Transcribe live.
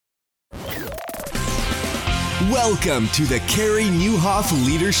Welcome to the Carey Nieuwhof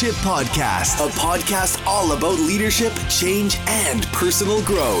Leadership Podcast, a podcast all about leadership, change, and personal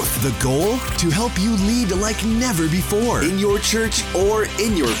growth. The goal? To help you lead like never before in your church or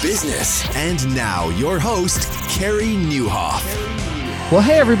in your business. And now, your host, Carey Nieuwhof. Well,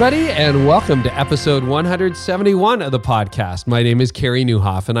 hey, everybody, and welcome to episode 171 of the podcast. My name is Carey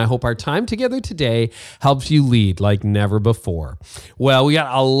Nieuwhof, and I hope our time together today helps you lead like never before. Well, we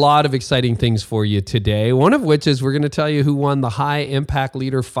got a lot of exciting things for you today, one of which is we're going to tell you who won the High Impact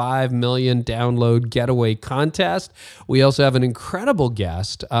Leader 5 million download getaway contest. We also have an incredible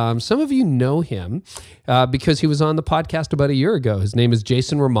guest. Some of you know him because he was on the podcast about a year ago. His name is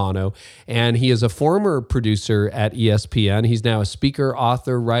Jason Romano, and he is a former producer at ESPN. He's now a speaker,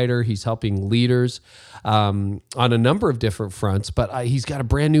 author, writer. He's helping leaders on a number of different fronts, but he's got a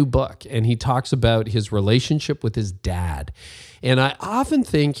brand new book, and he talks about his relationship with his dad. And I often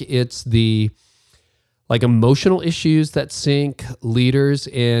think it's the emotional issues that sink leaders,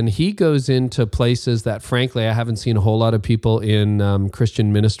 and he goes into places that, frankly, I haven't seen a whole lot of people in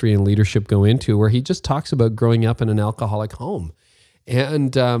Christian ministry and leadership go into, where he just talks about growing up in an alcoholic home.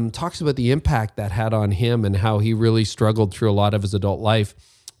 And talks about the impact that had on him and how he really struggled through a lot of his adult life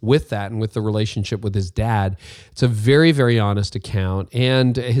with that and with the relationship with his dad. It's a very, very honest account.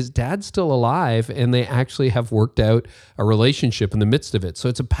 And his dad's still alive, and they actually have worked out a relationship in the midst of it. So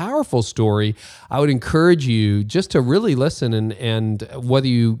it's a powerful story. I would encourage you just to really listen, and whether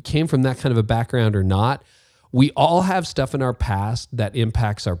you came from that kind of a background or not, we all have stuff in our past that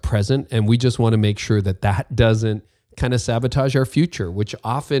impacts our present, and we just want to make sure that that doesn't kind of sabotage our future, which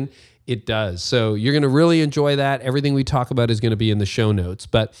often it does. So you're going to really enjoy that. Everything we talk about is going to be in the show notes.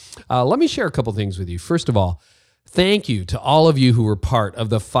 But let me share a couple things with you. First of all, thank you to all of you who were part of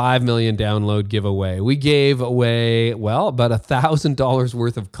the 5 million download giveaway. We gave away, about $1,000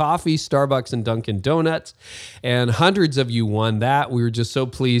 worth of coffee, Starbucks and Dunkin' Donuts, and hundreds of you won that. We were just so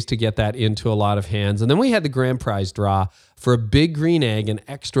pleased to get that into a lot of hands. And then we had the grand prize draw for a big green egg, an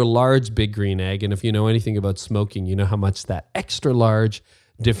extra large big green egg. And if you know anything about smoking, you know how much that extra large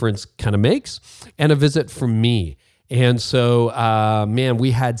difference kind of makes, and a visit from me. And so,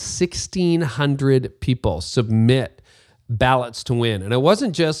 we had 1,600 people submit ballots to win. And it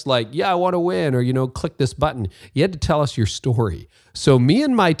wasn't just like, I want to win, or, click this button. You had to tell us your story. So me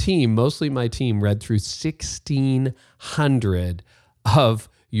and my team, mostly my team, read through 1,600 of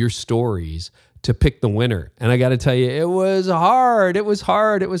your stories to pick the winner. And I got to tell you, it was hard. It was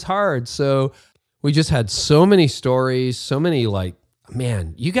hard. So we just had so many stories, so many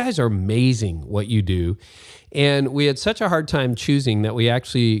you guys are amazing what you do. And we had such a hard time choosing that we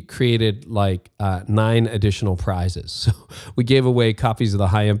actually created 9 additional prizes. So we gave away copies of the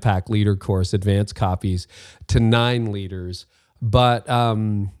High Impact Leader course, advanced copies, to 9 leaders. But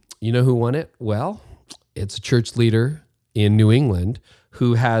you know who won it? Well, it's a church leader in New England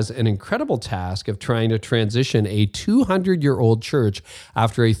who has an incredible task of trying to transition a 200-year-old church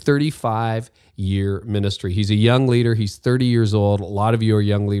after a 35-year ministry. He's a young leader. He's 30 years old. A lot of you are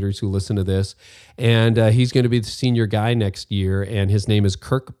young leaders who listen to this. And he's going to be the senior guy next year. And his name is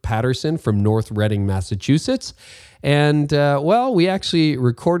Kirk Patterson from North Reading, Massachusetts. And, we actually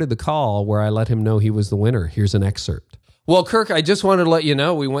recorded the call where I let him know he was the winner. Here's an excerpt. Well, Kirk, I just wanted to let you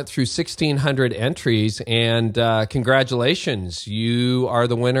know we went through 1,600 entries, and congratulations. You are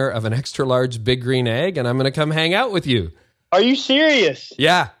the winner of an extra large big green egg, and I'm going to come hang out with you. Are you serious?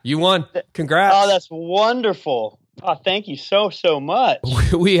 Yeah, you won. Congrats. Oh, that's wonderful. Oh, thank you so much.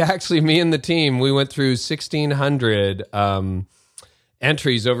 We actually, me and the team, we went through 1,600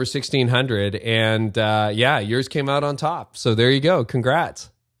 entries, over 1,600, and yours came out on top. So there you go. Congrats.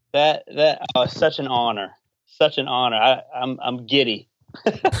 That such an honor. Such an honor. I'm giddy.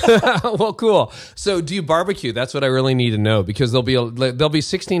 Well, cool. So do you barbecue? That's what I really need to know, because there'll be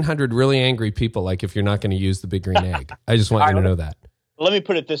 1,600 really angry people, if you're not going to use the big green egg. I just want you to know that. Let me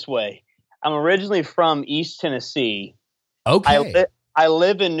put it this way. I'm originally from East Tennessee. Okay. I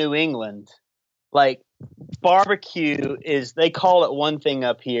live in New England. Barbecue they call it one thing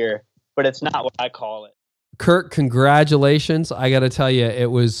up here, but it's not what I call it. Kirk, congratulations. I got to tell you, it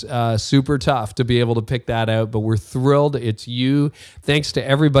was super tough to be able to pick that out, but we're thrilled it's you. Thanks to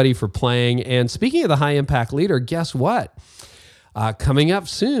everybody for playing. And speaking of the High Impact Leader, guess what? Coming up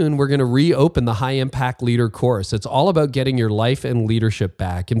soon, we're going to reopen the High Impact Leader course. It's all about getting your life and leadership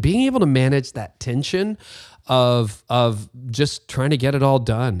back and being able to manage that tension of just trying to get it all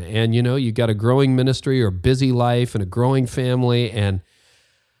done. And, you got a growing ministry or busy life and a growing family, and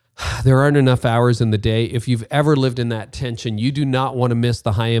there aren't enough hours in the day. If you've ever lived in that tension, you do not want to miss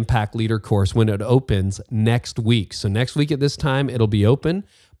the High Impact Leader course when it opens next week. So next week at this time, it'll be open.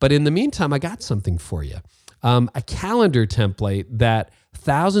 But in the meantime, I got something for you. a calendar template that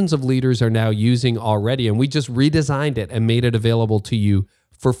thousands of leaders are now using already. And we just redesigned it and made it available to you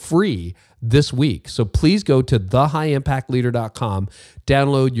for free this week. So please go to thehighimpactleader.com,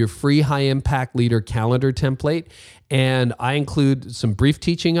 download your free High Impact Leader calendar template. And I include some brief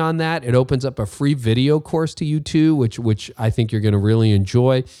teaching on that. It opens up a free video course to you too, which I think you're going to really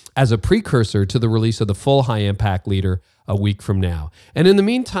enjoy as a precursor to the release of the full High Impact Leader a week from now. And in the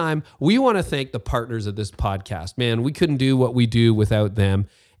meantime, we want to thank the partners of this podcast. Man, we couldn't do what we do without them.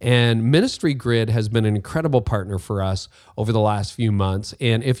 And Ministry Grid has been an incredible partner for us over the last few months.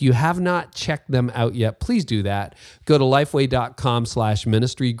 And if you have not checked them out yet, please do that. Go to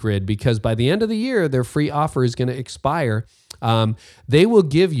lifeway.com/ministrygrid, because by the end of the year, their free offer is going to expire. They will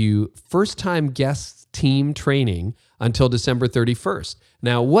give you first-time guest team training until December 31st.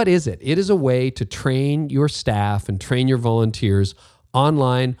 Now, what is it? It is a way to train your staff and train your volunteers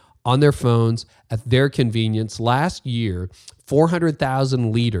online, on their phones, at their convenience. Last year,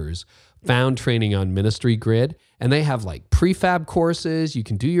 400,000 leaders found training on Ministry Grid, and they have like prefab courses. You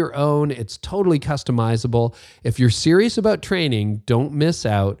can do your own. It's totally customizable. If you're serious about training, don't miss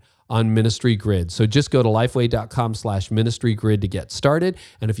out on Ministry Grid. So just go to lifeway.com/ministrygrid to get started.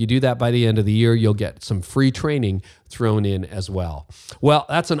 And if you do that by the end of the year, you'll get some free training thrown in as well. Well,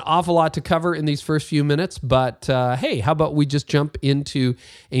 that's an awful lot to cover in these first few minutes, but hey, how about we just jump into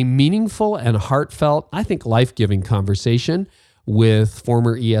a meaningful and heartfelt, I think life-giving conversation with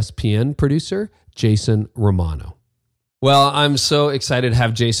former ESPN producer Jason Romano. Well, I'm so excited to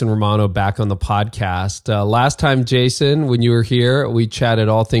have Jason Romano back on the podcast. Last time, Jason, when you were here, we chatted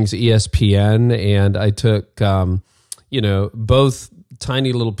all things ESPN, and I took, both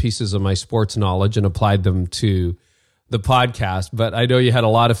tiny little pieces of my sports knowledge and applied them to the podcast. But I know you had a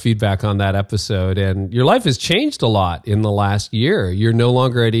lot of feedback on that episode, and your life has changed a lot in the last year. You're no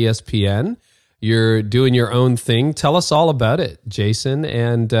longer at ESPN. You're doing your own thing. Tell us all about it, Jason,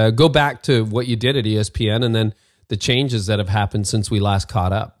 and go back to what you did at ESPN and then the changes that have happened since we last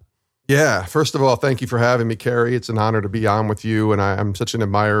caught up. Yeah. First of all, thank you for having me, Carey. It's an honor to be on with you. And I'm such an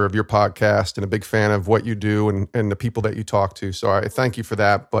admirer of your podcast and a big fan of what you do and the people that you talk to. So I thank you for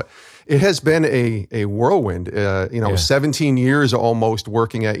that. But it has been a whirlwind, 17 years almost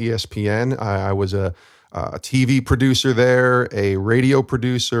working at ESPN. I was a TV producer there, a radio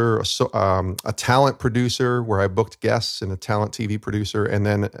producer, a talent producer where I booked guests, and a talent TV producer, and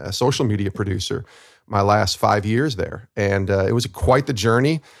then a social media producer my last 5 years there. And it was quite the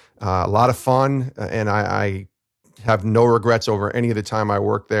journey, a lot of fun. And I have no regrets over any of the time I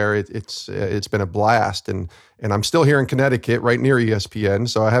worked there. It's been a blast. And I'm still here in Connecticut, right near ESPN.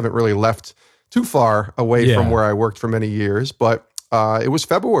 So I haven't really left too far away from where I worked for many years. But it was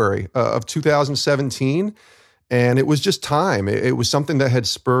February of 2017. And it was just time. It was something that had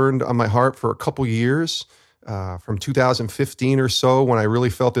spurned on my heart for a couple years. From 2015 or so, when I really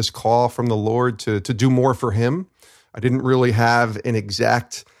felt this call from the Lord to do more for Him. I didn't really have an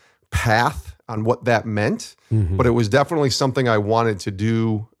exact path on what that meant, but it was definitely something I wanted to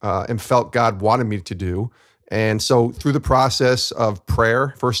do and felt God wanted me to do. And so through the process of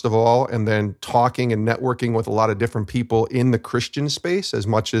prayer, first of all, and then talking and networking with a lot of different people in the Christian space, as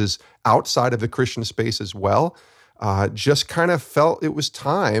much as outside of the Christian space as well, just kind of felt it was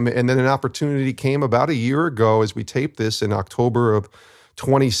time. And then an opportunity came about a year ago as we taped this in October of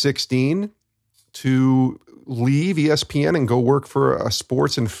 2016 to leave ESPN and go work for a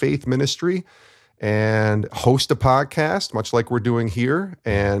sports and faith ministry and host a podcast, much like we're doing here,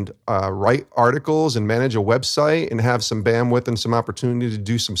 and write articles and manage a website and have some bandwidth and some opportunity to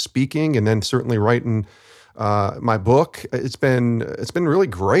do some speaking, and then certainly writing my book. It's been really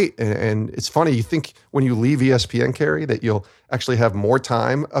great. And it's funny, you think when you leave ESPN, Carey, that you'll actually have more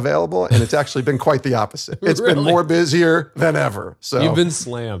time available. And it's actually been quite the opposite. It's Really? been more busier than ever. So You've been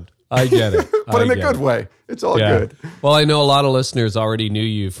slammed. I get it. but in a good way. It's all good. Well, I know a lot of listeners already knew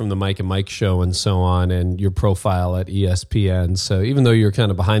you from the Mike and Mike show and so on, and your profile at ESPN. So even though you're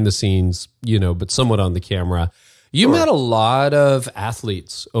kind of behind the scenes, but somewhat on the camera, you met a lot of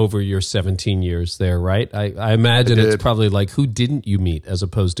athletes over your 17 years there, right? I imagine it's probably like, who didn't you meet as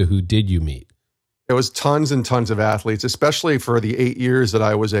opposed to who did you meet? It was tons and tons of athletes, especially for the 8 years that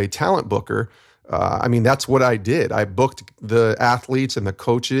I was a talent booker. That's what I did. I booked the athletes and the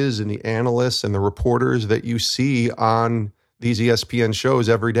coaches and the analysts and the reporters that you see on these ESPN shows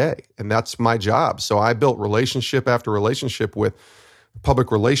every day. And that's my job. So I built relationship after relationship with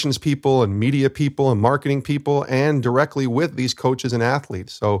public relations people and media people and marketing people, and directly with these coaches and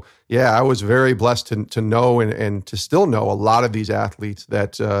athletes. So yeah, I was very blessed to know and to still know a lot of these athletes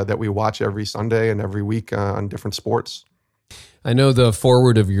that we watch every Sunday and every week on different sports. I know the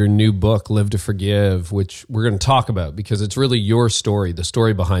foreword of your new book, Live to Forgive, which we're going to talk about because it's really your story, the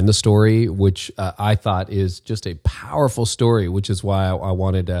story behind the story, which I thought is just a powerful story, which is why I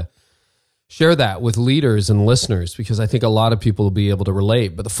wanted to share that with leaders and listeners, because I think a lot of people will be able to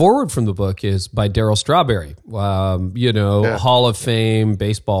relate. But the foreword from the book is by Darryl Strawberry, Hall of Fame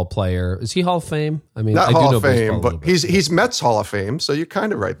baseball player. Is he Hall of Fame? I mean, not I Hall do of know Fame, baseball but he's Mets Hall of Fame, so you're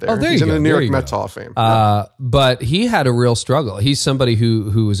kind of right there. Oh, there he's you in go. the New There York you Mets go. Hall of Fame. But he had a real struggle. He's somebody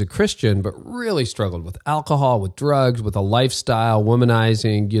who was a Christian, but really struggled with alcohol, with drugs, with a lifestyle,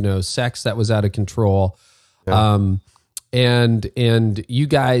 womanizing, sex that was out of control. Yeah. And you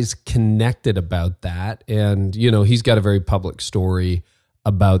guys connected about that. And, he's got a very public story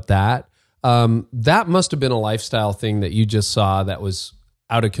about that. That must have been a lifestyle thing that you just saw that was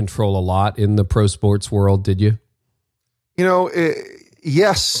out of control a lot in the pro sports world, did you?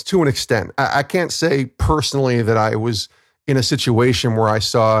 Yes, to an extent. I can't say personally that I was in a situation where I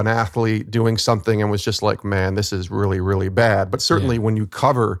saw an athlete doing something and was just like, man, this is really, really bad. But certainly when you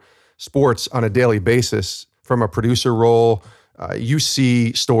cover sports on a daily basis from a producer role, you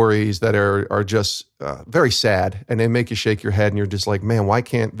see stories that are just very sad, and they make you shake your head, and you're just like, man, why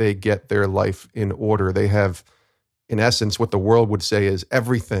can't they get their life in order? They have, in essence, what the world would say is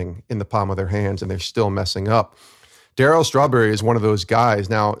everything in the palm of their hands, and they're still messing up. Darryl Strawberry is one of those guys.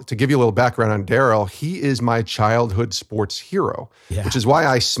 Now, to give you a little background on Darryl, he is my childhood sports hero, which is why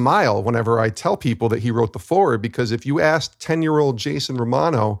I smile whenever I tell people that he wrote the foreword, because if you asked 10-year-old Jason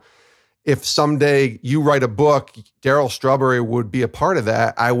Romano, if someday you write a book, Darryl Strawberry would be a part of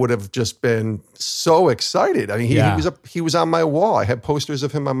that, I would have just been so excited. I mean, he was on my wall. I had posters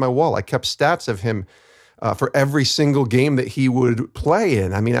of him on my wall. I kept stats of him for every single game that he would play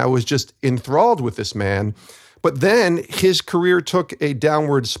in. I mean, I was just enthralled with this man. But then his career took a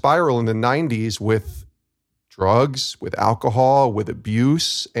downward spiral in the 90s with drugs, with alcohol, with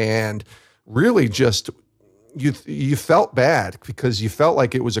abuse, and really just you felt bad because you felt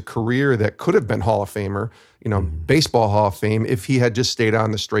like it was a career that could have been Hall of Famer, baseball Hall of Fame, if he had just stayed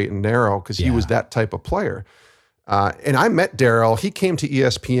on the straight and narrow, because he was that type of player. And I met Darryl. He came to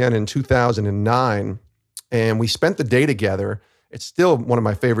ESPN in 2009, and we spent the day together. It's still one of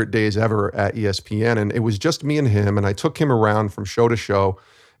my favorite days ever at ESPN, and it was just me and him, and I took him around from show to show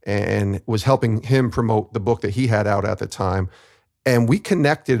and was helping him promote the book that he had out at the time. And we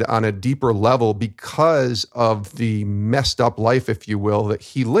connected on a deeper level because of the messed up life, if you will, that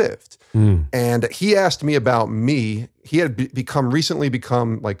he lived. And he asked me about me. He had recently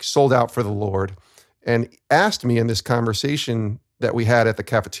become like sold out for the Lord, and asked me in this conversation that we had at the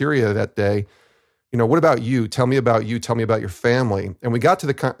cafeteria that day, what about you? Tell me about you. Tell me about your family. And we got to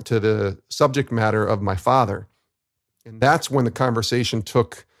the subject matter of my father. And that's when the conversation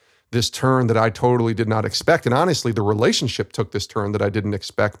took this turn that I totally did not expect. And honestly, the relationship took this turn that I didn't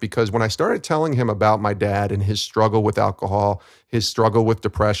expect, because when I started telling him about my dad and his struggle with alcohol, his struggle with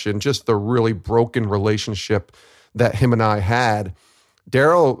depression, just the really broken relationship that him and I had,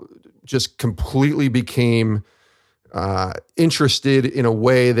 Darryl just completely became interested in a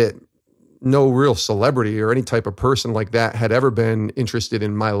way that no real celebrity or any type of person like that had ever been interested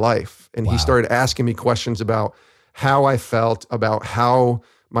in my life. And he started asking me questions about how I felt, about how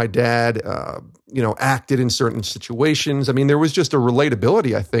my dad, acted in certain situations. I mean, there was just a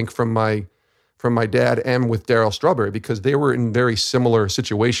relatability, I think, from my dad and with Darryl Strawberry, because they were in very similar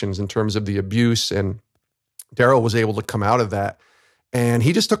situations in terms of the abuse, and Darryl was able to come out of that. And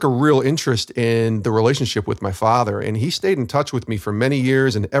he just took a real interest in the relationship with my father, and he stayed in touch with me for many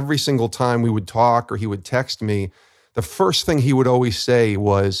years. And every single time we would talk or he would text me, the first thing he would always say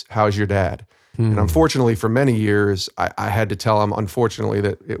was, "How's your dad?" And unfortunately, for many years, I had to tell him, unfortunately,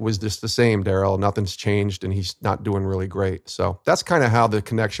 that it was just the same, Darryl. Nothing's changed, and he's not doing really great. So that's kind of how the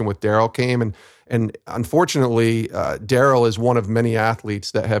connection with Darryl came. And unfortunately, Darryl is one of many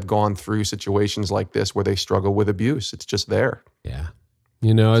athletes that have gone through situations like this where they struggle with abuse. It's just there. Yeah.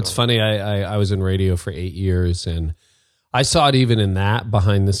 It's funny. I was in radio for 8 years, and I saw it even in that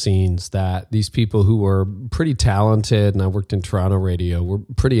behind the scenes, that these people who were pretty talented, and I worked in Toronto radio, were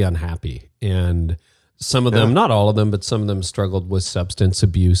pretty unhappy. And some of them, not all of them, but some of them struggled with substance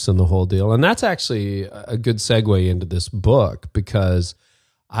abuse and the whole deal. And that's actually a good segue into this book, because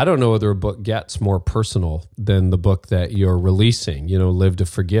I don't know whether a book gets more personal than the book that you're releasing, Live to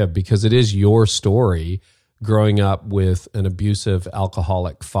Forgive, because it is your story growing up with an abusive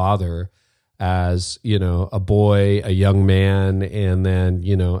alcoholic father as, a boy, a young man, and then,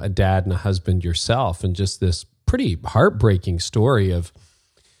 a dad and a husband yourself. And just this pretty heartbreaking story of,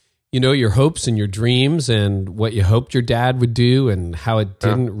 your hopes and your dreams and what you hoped your dad would do and how it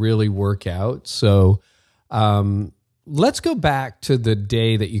didn't really work out. So, let's go back to the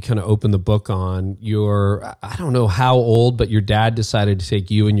day that you kind of opened the book on your, I don't know how old, but your dad decided to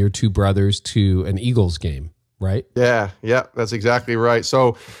take you and your two brothers to an Eagles game, right? Yeah, that's exactly right.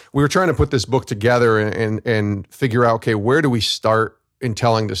 So we were trying to put this book together and figure out, okay, where do we start in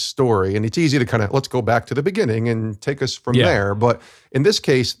telling the story? And it's easy to kind of, let's go back to the beginning and take us from there. But in this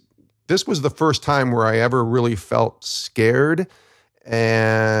case, this was the first time where I ever really felt scared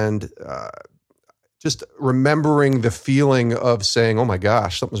and just remembering the feeling of saying, oh my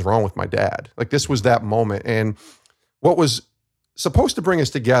gosh, something's wrong with my dad. Like this was that moment. And what was supposed to bring us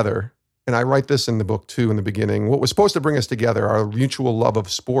together, and I write this in the book too in the beginning, what was supposed to bring us together, our mutual love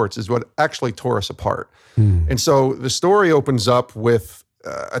of sports, is what actually tore us apart. And so the story opens up with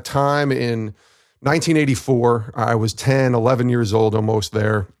a time in 1984. I was 10, 11 years old, almost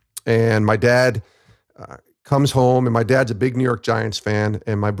there. And my dad comes home, and my dad's a big New York Giants fan,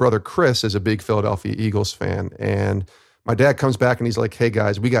 and my brother Chris is a big Philadelphia Eagles fan. And my dad comes back and he's like, hey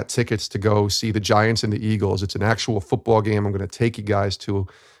guys, we got tickets to go see the Giants and the Eagles. It's an actual football game I'm going to take you guys to.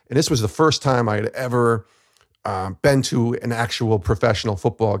 And this was the first time I had ever been to an actual professional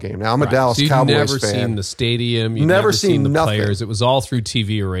football game. Now, I'm a Dallas Cowboys fan. You've never seen the stadium. You've never seen the players. It was all through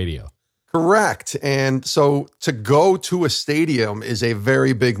TV or radio. Correct. And so to go to a stadium is a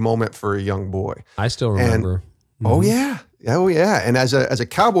very big moment for a young boy. I still remember. Oh yeah. And as a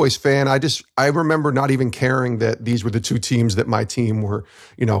Cowboys fan, I remember not even caring that these were the two teams that my team were,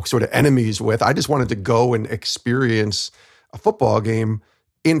 sort of enemies with. I just wanted to go and experience a football game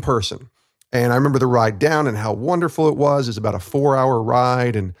in person. And I remember the ride down and how wonderful it was. It's about a 4-hour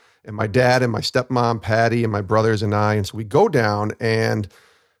ride, and my dad and my stepmom, Patty, and my brothers and I. And so we go down, and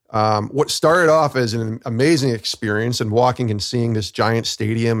what started off as an amazing experience and walking and seeing this giant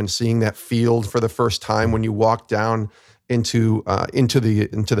stadium and seeing that field for the first time when you walk down into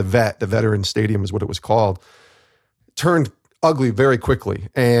the veteran stadium is what it was called, turned ugly very quickly.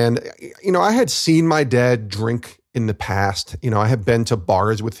 And, I had seen my dad drink in the past. I had been to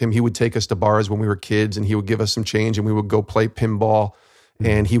bars with him. He would take us to bars when we were kids, and he would give us some change, and we would go play pinball,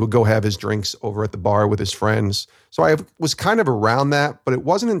 and he would go have his drinks over at the bar with his friends. So I was kind of around that, but it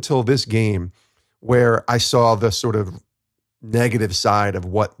wasn't until this game where I saw the sort of negative side of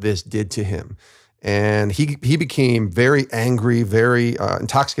what this did to him. And he became very angry, very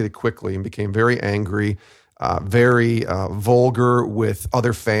intoxicated quickly, and became very angry, very vulgar with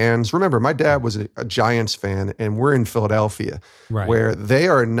other fans. Remember, my dad was a Giants fan, and we're in Philadelphia, where they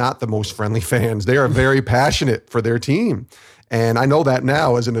are not the most friendly fans. They are very passionate for their team. And I know that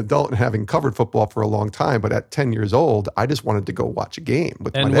now as an adult and having covered football for a long time, but at 10 years old, I just wanted to go watch a game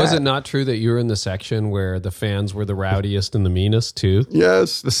with my dad. And was it not true that you were in the section where the fans were the rowdiest and the meanest too?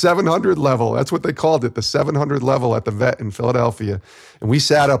 Yes, the 700 level. That's what they called it, the 700 level at the Vet in Philadelphia. And we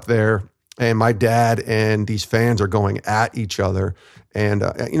sat up there, and my dad and these fans are going at each other. And,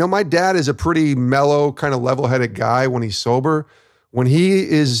 my dad is a pretty mellow, kind of level-headed guy when he's sober. When he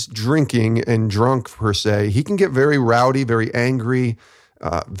is drinking and drunk, per se, he can get very rowdy, very angry,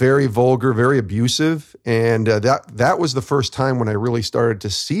 very vulgar, very abusive. And that was the first time when I really started to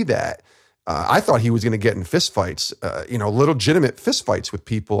see that. I thought he was going to get in fistfights, legitimate fistfights with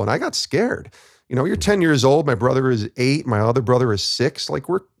people, and I got scared. You're 10 years old. My brother is 8. My other brother is 6. Like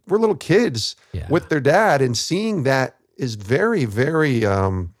we're little kids with their dad, and seeing that is very, very.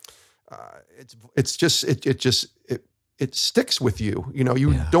 It sticks with you.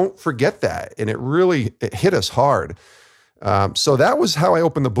 You don't forget that. And it hit us hard. So that was how I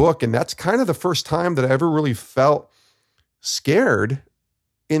opened the book. And that's kind of the first time that I ever really felt scared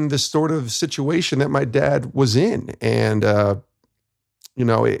in the sort of situation that my dad was in. And,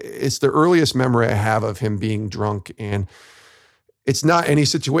 it's the earliest memory I have of him being drunk. And it's not any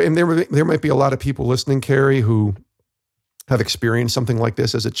situation. And there might be a lot of people listening, Carey, who have experienced something like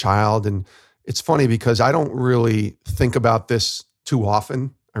this as a child. And it's funny because I don't really think about this too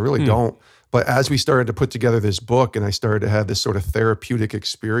often. I really don't. But as we started to put together this book, and I started to have this sort of therapeutic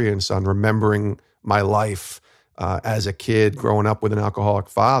experience on remembering my life as a kid growing up with an alcoholic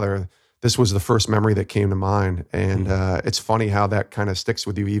father, this was the first memory that came to mind. And it's funny how that kind of sticks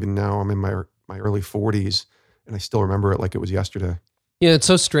with you. Even now I'm in my early 40s, and I still remember it like it was yesterday. Yeah, it's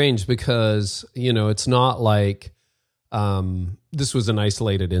so strange because, it's not like this was an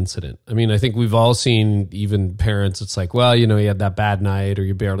isolated incident. I mean, I think we've all seen, even parents, it's like, well, you had that bad night or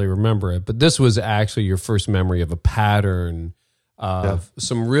you barely remember it. But this was actually your first memory of a pattern of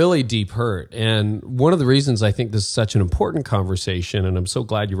some really deep hurt. And one of the reasons I think this is such an important conversation, and I'm so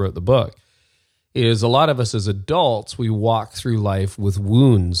glad you wrote the book, is a lot of us as adults, we walk through life with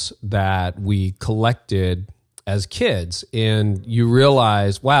wounds that we collected as kids. And you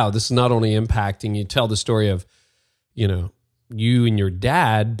realize, wow, this is not only impacting, you tell the story of, you and your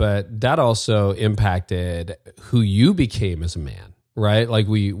dad, but that also impacted who you became as a man, right? Like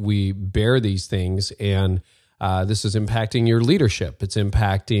we bear these things, and this is impacting your leadership. It's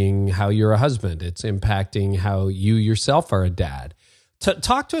impacting how you're a husband. It's impacting how you yourself are a dad.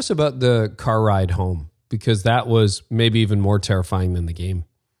 Talk to us about the car ride home, because that was maybe even more terrifying than the game.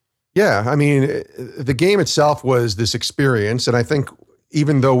 Yeah, I mean, the game itself was this experience, and I think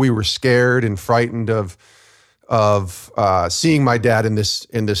even though we were scared and frightened of seeing my dad in this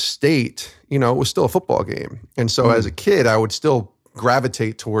state, it was still a football game. And so as a kid, I would still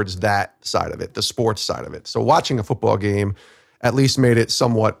gravitate towards that side of it, the sports side of it. So watching a football game at least made it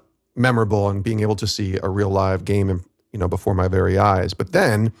somewhat memorable, and being able to see a real live game, before my very eyes. But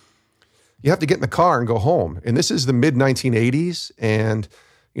then you have to get in the car and go home. And this is the mid 1980s, and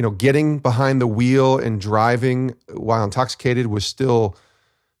getting behind the wheel and driving while intoxicated was still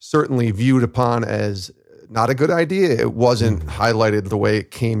certainly viewed upon as not a good idea. It wasn't highlighted the way it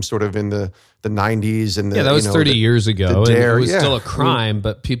came sort of in the 90s. And that was 30 years ago. And it was still a crime,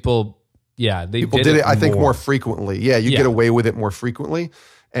 but people did it, I think, more frequently. Yeah, you get away with it more frequently.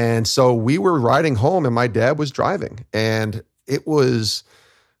 And so we were riding home, and my dad was driving. And it was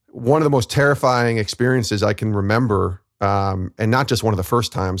one of the most terrifying experiences I can remember. And not just one of the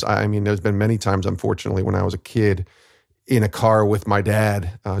first times. I mean, there's been many times, unfortunately, when I was a kid in a car with my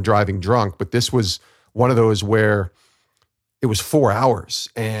dad driving drunk. But this was one of those where it was 4 hours,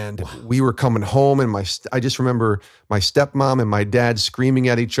 and we were coming home, and I just remember my stepmom and my dad screaming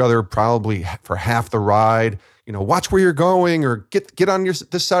at each other probably for half the ride. Watch where you're going, or get on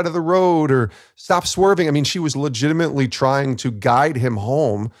this side of the road, or stop swerving. I mean, she was legitimately trying to guide him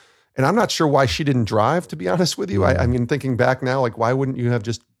home. And I'm not sure why she didn't drive, to be honest with you. I mean, thinking back now, like, why wouldn't you have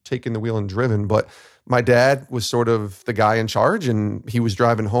just taken the wheel and driven? But my dad was sort of the guy in charge, and he was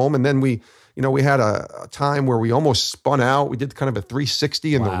driving home. And then we had a time where we almost spun out. We did kind of a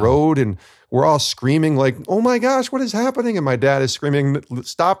 360 in the road, and we're all screaming like, "Oh my gosh, what is happening?" And my dad is screaming,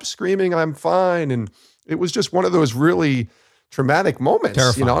 "Stop screaming, I'm fine." And it was just one of those really traumatic moments,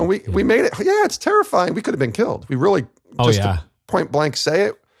 terrifying. And we made it. Yeah, it's terrifying. We could have been killed. We really, to point blank say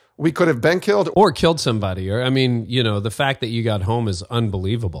it, we could have been killed. Or killed somebody. Or, I mean, the fact that you got home is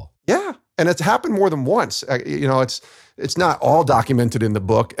unbelievable. Yeah. And it's happened more than once. It's not all documented in the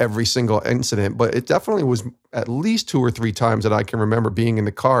book, every single incident, but it definitely was at least 2 or 3 times that I can remember being in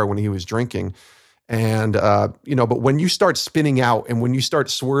the car when he was drinking. And, but when you start spinning out, and when you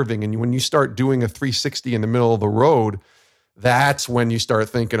start swerving, and when you start doing a 360 in the middle of the road, that's when you start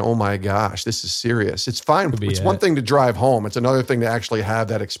thinking, oh my gosh, this is serious. It's fine. It's one thing to drive home. It's another thing to actually have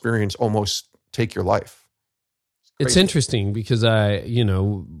that experience almost take your life. It's interesting because a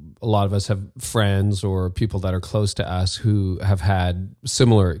lot of us have friends or people that are close to us who have had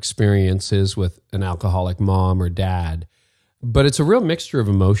similar experiences with an alcoholic mom or dad, but it's a real mixture of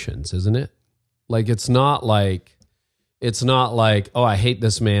emotions, isn't it? Like, it's not like, oh, I hate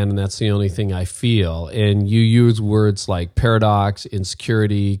this man and that's the only thing I feel. And you use words like paradox,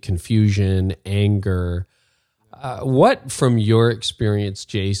 insecurity, confusion, anger. What, from your experience,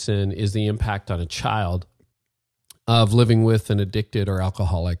 Jason, is the impact on a child of living with an addicted or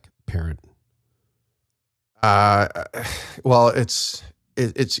alcoholic parent? Well, it's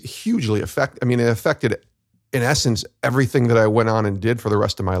hugely affected. I mean, it affected, in essence, everything that I went on and did for the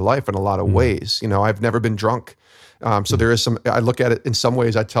rest of my life in a lot of ways. I've never been drunk. So there is I look at it in some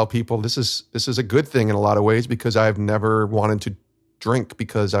ways, I tell people this is a good thing in a lot of ways, because I've never wanted to drink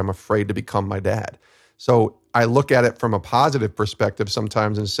because I'm afraid to become my dad. So I look at it from a positive perspective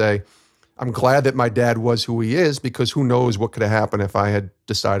sometimes and say, I'm glad that my dad was who he is, because who knows what could have happened if I had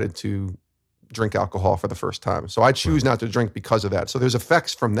decided to drink alcohol for the first time. So I choose not to drink because of that. So there's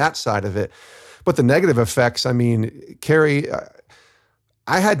effects from that side of it. But the negative effects, I mean, Carey,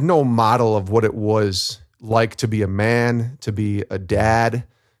 I had no model of what it was like to be a man, to be a dad,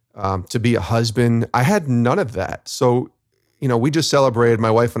 to be a husband. I had none of that. So, we just celebrated,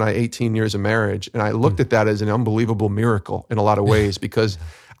 my wife and I, 18 years of marriage. And I looked at that as an unbelievable miracle in a lot of ways, because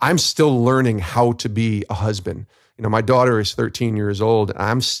I'm still learning how to be a husband. My daughter is 13 years old, and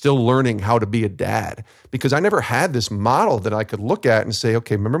I'm still learning how to be a dad, because I never had this model that I could look at and say,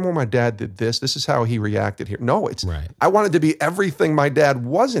 okay, remember when my dad did this? This is how he reacted here. No, I wanted to be everything my dad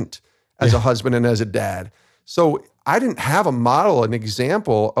wasn't as a husband and as a dad. So I didn't have a model, an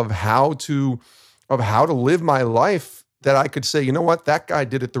example of how to live my life that I could say, you know what, that guy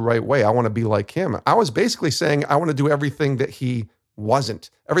did it the right way. I want to be like him. I was basically saying, I want to do everything that he wasn't.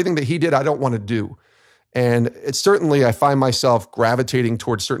 Everything that he did, I don't want to do. And it's certainly, I find myself gravitating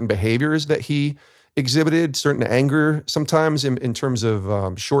towards certain behaviors that he exhibited certain anger sometimes in terms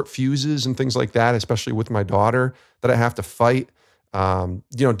of short fuses and things like that, especially with my daughter that I have to fight.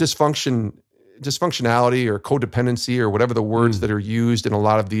 Dysfunctionality or codependency or whatever the words that are used in a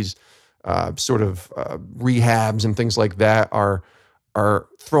lot of these rehabs and things like that are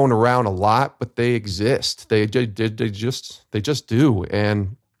thrown around a lot, but they exist. They just do.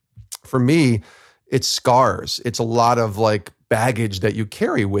 And for me, it's scars. It's a lot of like baggage that you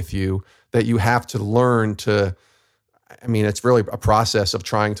carry with you that you have to learn to. I mean, it's really a process of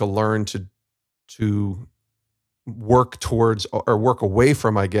trying to learn to work towards or work away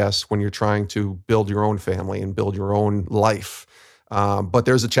from, I guess, when you're trying to build your own family and build your own life. But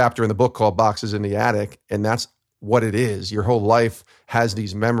there's a chapter in the book called Boxes in the Attic, and that's what it is. Your whole life has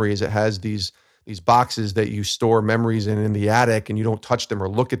these memories. It has these boxes that you store memories in the attic, and you don't touch them or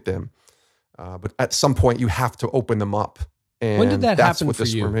look at them. But at some point, you have to open them up. And when did that that's happen what for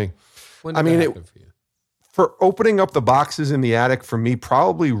this you? For me. When did that happen for you? For opening up the boxes in the attic for me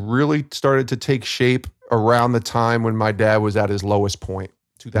probably really started to take shape around the time when my dad was at his lowest point,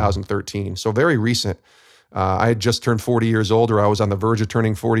 2013. So very recent. I had just turned 40 years old, or I was on the verge of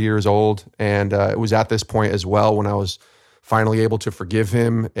turning 40 years old. And it was at this point as well when I was finally able to forgive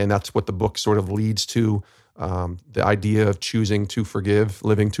him. And that's what the book sort of leads to, the idea of choosing to forgive,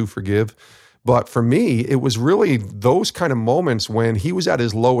 living to forgive. But for me, it was really those kind of moments when he was at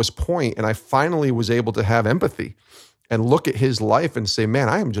his lowest point and I finally was able to have empathy and look at his life and say, man,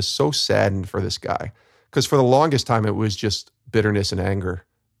 I am just so saddened for this guy. Because for the longest time, it was just bitterness and anger.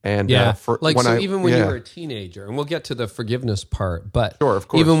 And even when you were a teenager, and we'll get to the forgiveness part, but sure, of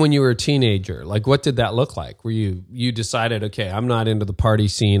course. Even when you were a teenager, like what did that look like? Were you decided, okay, I'm not into the party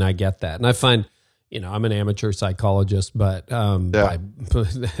scene, I get that. And I find, I'm an amateur psychologist, but and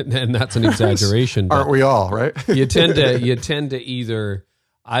that's an exaggeration. Aren't we all, right? you tend to either,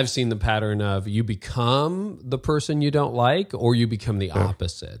 I've seen the pattern of you become the person you don't like or you become the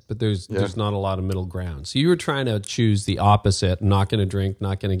opposite, but there's not a lot of middle ground. So you were trying to choose the opposite, not going to drink,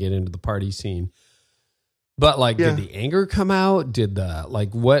 not going to get into the party scene. But did the anger come out?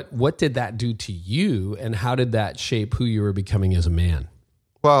 What did that do to you, and how did that shape who you were becoming as a man?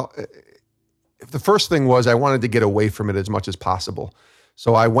 Well, the first thing was I wanted to get away from it as much as possible.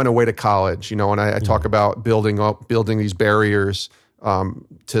 So I went away to college, and I talk about building these barriers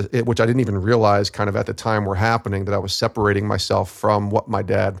to it, which I didn't even realize kind of at the time were happening, that I was separating myself from what my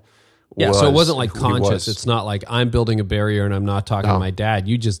dad was. Yeah, so it wasn't like conscious. It's not like I'm building a barrier and I'm not talking to my dad.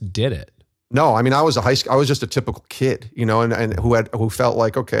 You just did it. No, I mean, I was just a typical kid, and who felt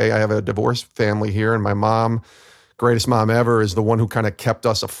like, okay, I have a divorced family here, and my mom, greatest mom ever, is the one who kind of kept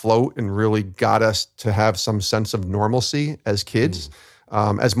us afloat and really got us to have some sense of normalcy as kids.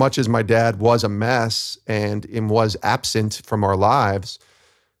 As much as my dad was a mess and was absent from our lives,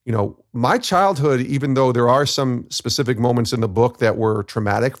 my childhood, even though there are some specific moments in the book that were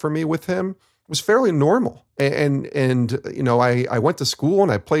traumatic for me with him, was fairly normal. And I went to school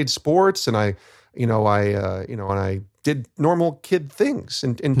and I played sports and I did normal kid things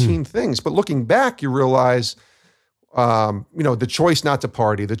and teen things. But looking back, you realize, the choice not to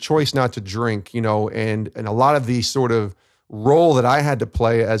party, the choice not to drink, and a lot of the sort of role that I had to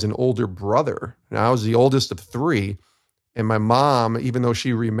play as an older brother. And I was the oldest of three. And my mom, even though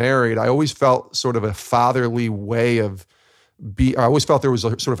she remarried, I always felt sort of a fatherly way I always felt there was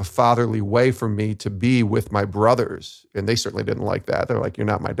a sort of a fatherly way for me to be with my brothers. And they certainly didn't like that. They're like, you're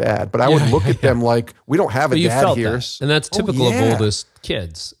not my dad. But I would look at them like, we don't have a dad here. And that's typical of oldest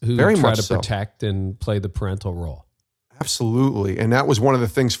kids who try to protect and play the parental role. Absolutely. And that was one of the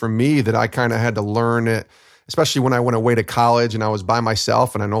things for me that I kind of had to learn it, especially when I went away to college and I was by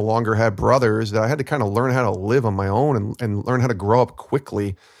myself and I no longer had brothers, that I had to kind of learn how to live on my own and learn how to grow up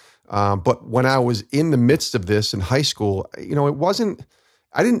quickly. But when I was in the midst of this in high school,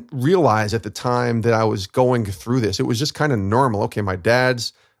 I didn't realize at the time that I was going through this. It was just kind of normal. Okay, my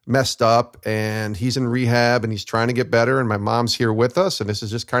dad's messed up and he's in rehab and he's trying to get better and my mom's here with us and this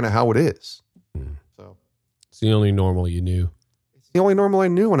is just kind of how it is. So it's the only normal you knew. The only normal I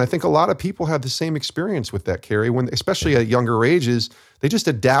knew. And I think a lot of people have the same experience with that, Carey, when, especially at younger ages, they just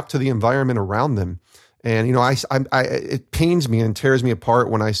adapt to the environment around them. And, it pains me and tears me apart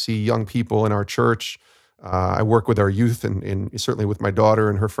when I see young people in our church. I work with our youth and certainly with my daughter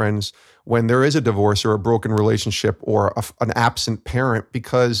and her friends when there is a divorce or a broken relationship or an absent parent,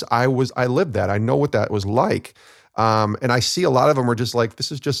 because I lived that. I know what that was like. And I see a lot of them are just like,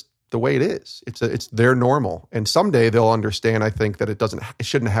 this is just the way it is. It's their normal. And someday they'll understand, I think, that it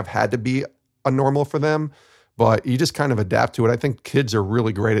shouldn't have had to be a normal for them, but you just kind of adapt to it. I think kids are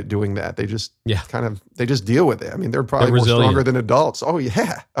really great at doing that. They just they just deal with it. I mean, they're probably more stronger than adults. Oh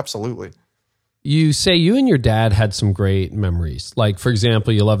yeah, absolutely. You say you and your dad had some great memories. Like, for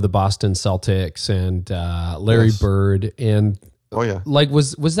example, you love the Boston Celtics and Larry Bird. And oh yeah, like,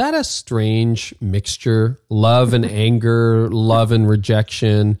 was that a strange mixture? Love and anger, love and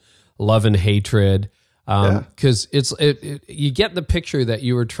rejection, love and hatred. Because you get the picture that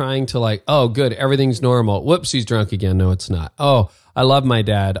you were trying to like, oh, good, everything's normal. Whoops, he's drunk again. No, it's not. Oh, I love my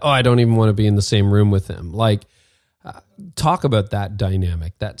dad. Oh, I don't even want to be in the same room with him. Like, talk about that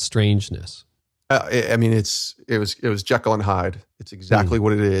dynamic, that strangeness. I mean, it was Jekyll and Hyde. It's exactly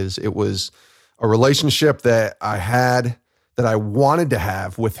what it is. It was a relationship that I had, that I wanted to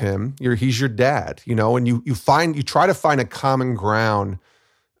have with him. He's your dad, and you try to find a common ground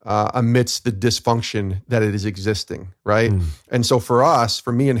amidst the dysfunction that it is existing, right? And so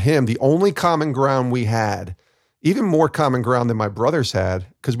for me and him, the only common ground we had, even more common ground than my brothers had,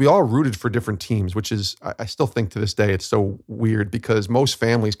 because we all rooted for different teams, which is, I still think to this day, it's so weird because most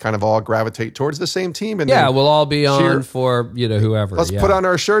families kind of all gravitate towards the same team. And we'll all be on for, whoever. Let's put on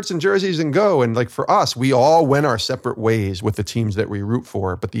our shirts and jerseys and go. And like for us, we all went our separate ways with the teams that we root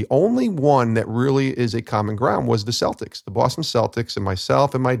for. But the only one that really is a common ground was the Celtics, the Boston Celtics, and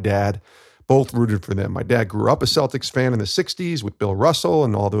myself and my dad both rooted for them. My dad grew up a Celtics fan in the 60s with Bill Russell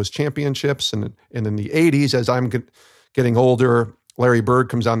and all those championships. And in the 80s, as I'm getting older, Larry Bird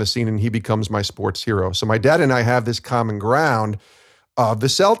comes on the scene and he becomes my sports hero. So my dad and I have this common ground of the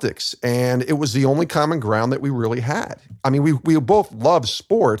Celtics. And it was the only common ground that we really had. I mean, we both loved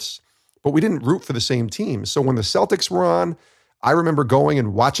sports, but we didn't root for the same team. So when the Celtics were on, I remember going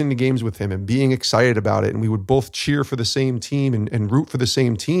and watching the games with him and being excited about it. And we would both cheer for the same team and root for the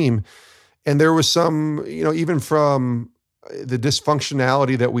same team. And there was some, even from the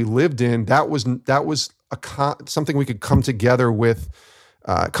dysfunctionality that we lived in, that was something we could come together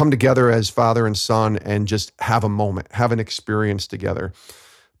as father and son and just have a moment, have an experience together.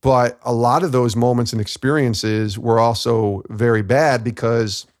 But a lot of those moments and experiences were also very bad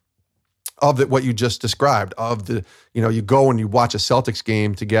because of what you just described, you go and you watch a Celtics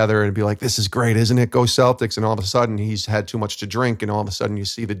game together and be like, this is great, isn't it? Go Celtics. And all of a sudden he's had too much to drink. And all of a sudden you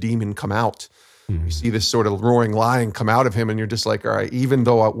see the demon come out. You see this sort of roaring lion come out of him. And you're just like, all right, even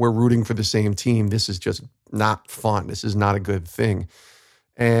though we're rooting for the same team, this is just not fun. This is not a good thing.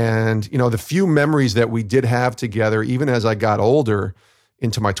 And, the few memories that we did have together, even as I got older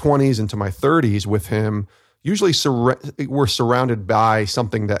into my 20s, into my 30s with him, usually we're surrounded by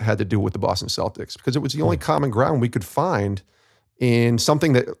something that had to do with the Boston Celtics because it was the only common ground we could find in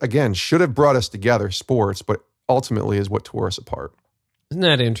something that, again, should have brought us together, sports, but ultimately is what tore us apart. Isn't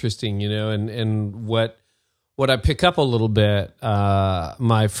that interesting, and what I pick up a little bit,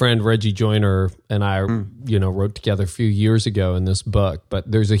 my friend Reggie Joyner and I, wrote together a few years ago in this book, but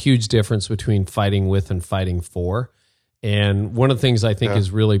there's a huge difference between fighting with and fighting for. And one of the things I think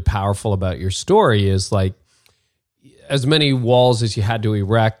is really powerful about your story is like, as many walls as you had to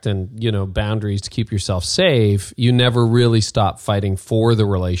erect and, boundaries to keep yourself safe, you never really stopped fighting for the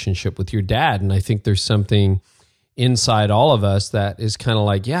relationship with your dad. And I think there's something inside all of us that is kind of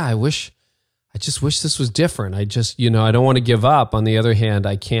like, I just wish this was different. I just, I don't want to give up. On the other hand,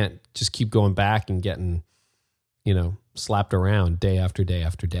 I can't just keep going back and getting, slapped around day after day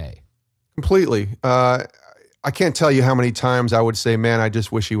after day. Completely. I can't tell you how many times I would say, man, I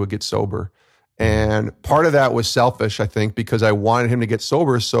just wish he would get sober. And part of that was selfish, I think, because I wanted him to get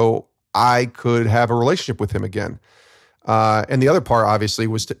sober so I could have a relationship with him again. And the other part, obviously,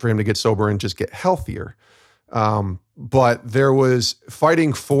 was for him to get sober and just get healthier. But there was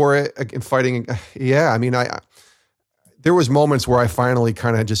fighting for it and fighting. Yeah, I mean, there was moments where I finally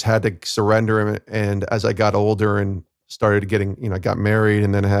kind of just had to surrender him. And as I got older and started getting, I got married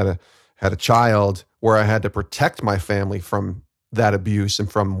and then had a child, where I had to protect my family from that abuse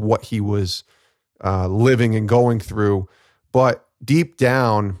and from what he was living and going through. But deep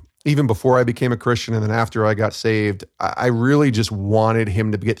down, even before I became a Christian and then after I got saved, I really just wanted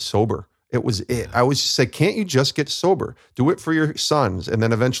him to get sober. It was it. I always say, can't you just get sober? Do it for your sons and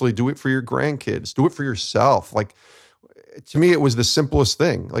then eventually do it for your grandkids. Do it for yourself. Like, to me, it was the simplest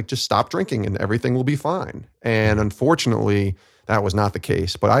thing. Like, just stop drinking and everything will be fine. And unfortunately, that was not the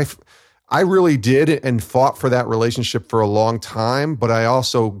case. But I really did and fought for that relationship for a long time, but I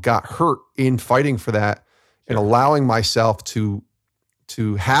also got hurt in fighting for that and allowing myself to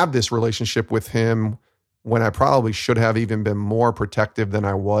have this relationship with him when I probably should have even been more protective than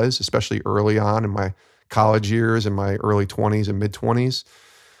I was, especially early on in my college years and my early 20s and mid 20s.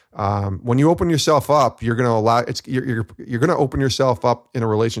 When you open yourself up, you're going to open yourself up in a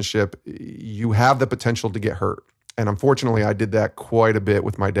relationship. You have the potential to get hurt. And unfortunately, I did that quite a bit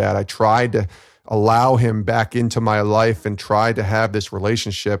with my dad. I tried to allow him back into my life and try to have this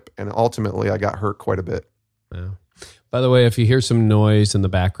relationship. And ultimately, I got hurt quite a bit. Wow. By the way, if you hear some noise in the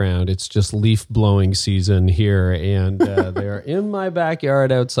background, it's just leaf blowing season here, and they're in my backyard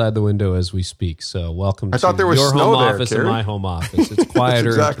outside the window as we speak. So welcome to your home office and my home office. It's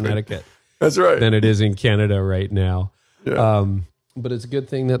quieter in Connecticut than it is in Canada right now. Yeah. But it's a good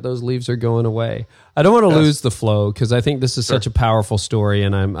thing that those leaves are going away. I don't want to lose the flow because I think this is such a powerful story,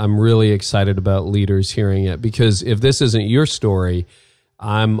 and I'm really excited about leaders hearing it, because if this isn't your story,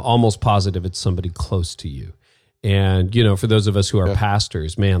 I'm almost positive it's somebody close to you. And, for those of us who are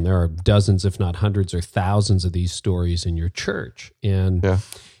pastors, man, there are dozens, if not hundreds or thousands of these stories in your church. And,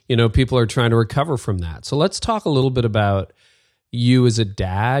 people are trying to recover from that. So let's talk a little bit about you as a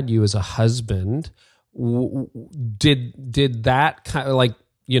dad, you as a husband. Did that kind of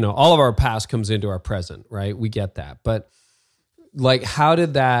all of our past comes into our present, right? We get that. But how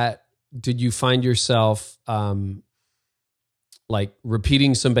did you find yourself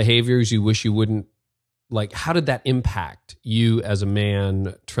repeating some behaviors you wish you wouldn't? How did that impact you as a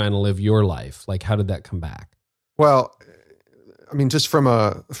man trying to live your life? How did that come back? Well, I mean, just from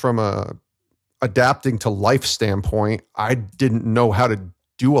a adapting to life standpoint, I didn't know how to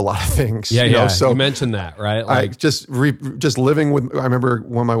do a lot of things. So you mentioned that, right? I just living with. I remember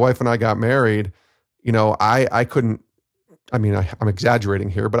when my wife and I got married. I couldn't. I mean, I'm exaggerating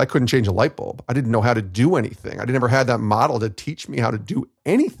here, but I couldn't change a light bulb. I didn't know how to do anything. I never had that model to teach me how to do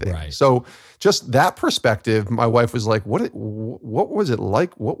anything. Right. So just that perspective, my wife was like, what was it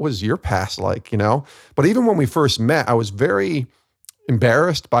like? What was your past like, But even when we first met, I was very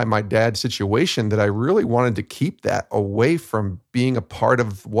embarrassed by my dad's situation that I really wanted to keep that away from being a part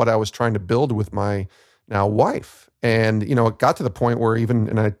of what I was trying to build with my now wife. And, it got to the point where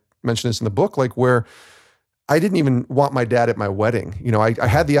and I mentioned this in the book, where I didn't even want my dad at my wedding. I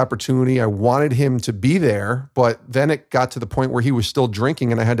had the opportunity. I wanted him to be there, but then it got to the point where he was still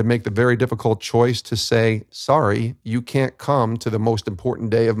drinking, and I had to make the very difficult choice to say, sorry, you can't come to the most important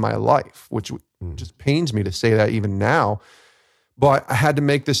day of my life, which just pains me to say that even now. But I had to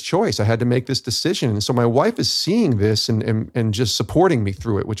make this choice. I had to make this decision. And so my wife is seeing this and just supporting me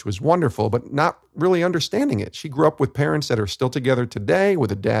through it, which was wonderful, but not really understanding it. She grew up with parents that are still together today,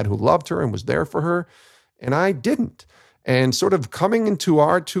 with a dad who loved her and was there for her. And I didn't. And sort of coming into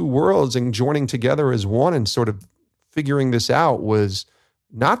our two worlds and joining together as one and sort of figuring this out was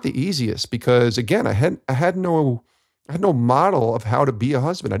not the easiest, because again, I had no model of how to be a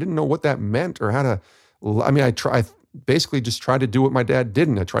husband. I didn't know what that meant or how to. I basically just tried to do what my dad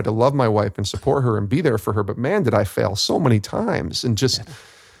didn't. I tried to love my wife and support her and be there for her. But man, did I fail so many times and just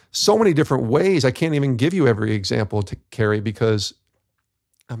so many different ways. I can't even give you every example to Carey, because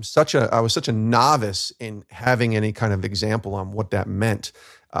I was such a novice in having any kind of example on what that meant.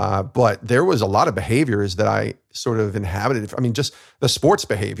 But there was a lot of behaviors that I sort of inhabited. I mean, just the sports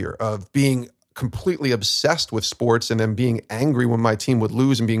behavior of being completely obsessed with sports and then being angry when my team would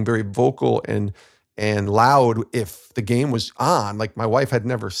lose and being very vocal and loud if the game was on. My wife had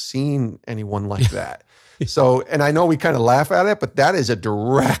never seen anyone like that. So, and I know we kind of laugh at it, but that is a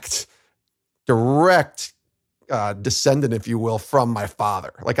direct descendant, if you will, from my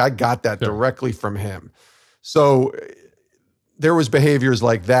father. I got that directly from him. So there was behaviors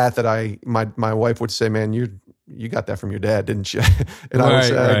like that my wife would say, man, you got that from your dad, didn't you? And I would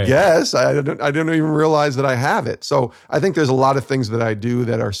say, I guess. I didn't even realize that I have it. So I think there's a lot of things that I do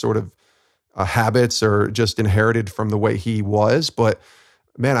that are sort of habits or just inherited from the way he was. But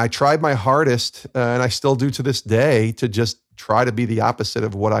man, I tried my hardest, and I still do to this day, to just try to be the opposite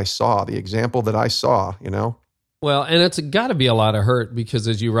of what I saw, the example that I saw, Well, and it's got to be a lot of hurt, because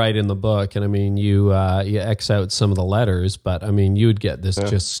as you write in the book, and I mean, you X out some of the letters, but I mean, you would get this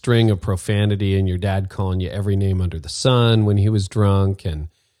just string of profanity, and your dad calling you every name under the sun when he was drunk, and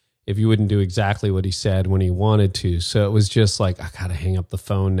if you wouldn't do exactly what he said when he wanted to. So it was just I got to hang up the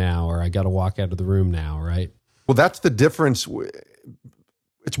phone now, or I got to walk out of the room now, right? Well, that's the difference.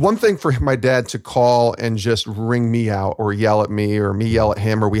 It's one thing for my dad to call and just ring me out or yell at me or me yell at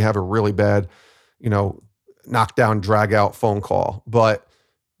him, or we have a really bad, knock down, drag out phone call. But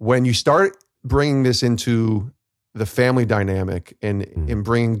when you start bringing this into the family dynamic and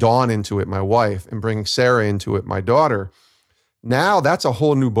bringing Dawn into it, my wife, and bringing Sarah into it, my daughter, now that's a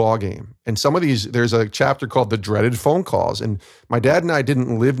whole new ballgame. And some of these, there's a chapter called The Dreaded Phone Calls. And my dad and I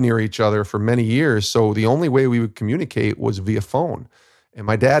didn't live near each other for many years. So the only way we would communicate was via phone. And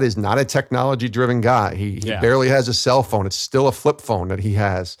my dad is not a technology-driven guy. He barely has a cell phone. It's still a flip phone that he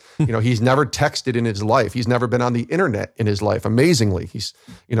has. He's never texted in his life. He's never been on the internet in his life. Amazingly, the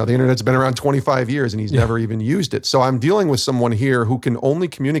internet's been around 25 years and he's never even used it. So I'm dealing with someone here who can only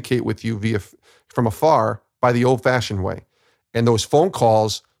communicate with you from afar by the old-fashioned way. And those phone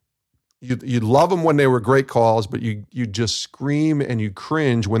calls, you'd love them when they were great calls, but you just scream and you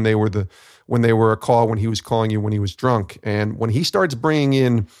cringe when they were a call when he was calling you when he was drunk. And when he starts bringing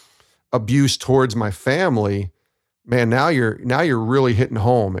in abuse towards my family, man, now you're really hitting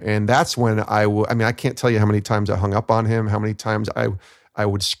home. And that's when I can't tell you how many times I hung up on him, how many times I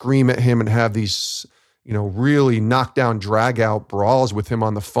would scream at him and have these, really knockdown, drag out brawls with him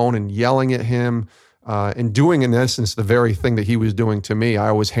on the phone and yelling at him. And doing, in essence, the very thing that he was doing to me.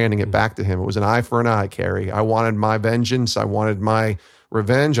 I was handing it back to him. It was an eye for an eye, Carey. I wanted my vengeance. I wanted my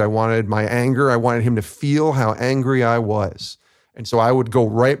revenge. I wanted my anger. I wanted him to feel how angry I was. And so I would go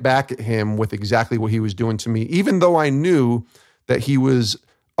right back at him with exactly what he was doing to me, even though I knew that he was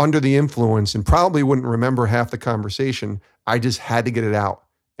under the influence and probably wouldn't remember half the conversation. I just had to get it out.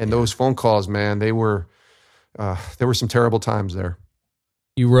 And those phone calls, man, there were some terrible times there.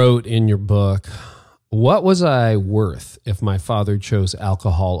 You wrote in your book, "What was I worth if my father chose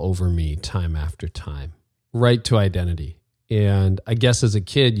alcohol over me time after time?" Right to identity. And I guess as a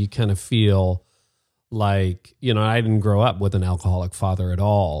kid, you kind of feel like, I didn't grow up with an alcoholic father at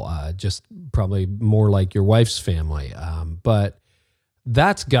all, just probably more like your wife's family. But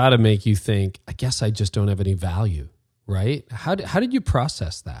that's got to make you think, I guess I just don't have any value, right? How did you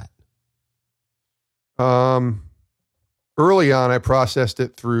process that? Early on, I processed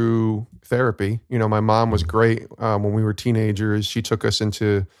it through therapy. My mom was great. When we were teenagers, she took us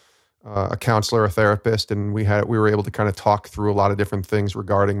into a counselor, a therapist, and we were able to kind of talk through a lot of different things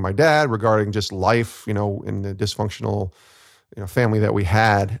regarding my dad, regarding just life, in the dysfunctional, family that we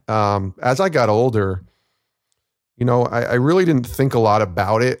had. As I got older, I really didn't think a lot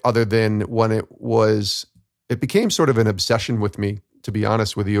about it other than when it became sort of an obsession with me, to be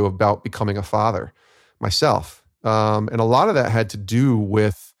honest with you, about becoming a father myself. And a lot of that had to do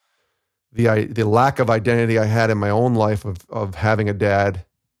with the lack of identity I had in my own life of having a dad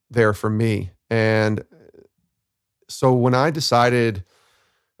there for me. And so when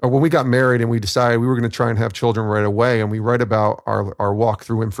we got married and we decided we were going to try and have children right away, and we write about our walk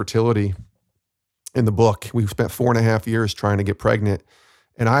through infertility in the book. We spent 4.5 years trying to get pregnant.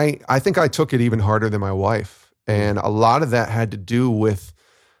 And I think I took it even harder than my wife. And a lot of that had to do with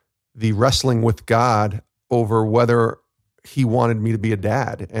the wrestling with God over whether he wanted me to be a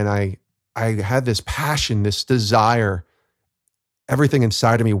dad. And I had this passion, this desire, everything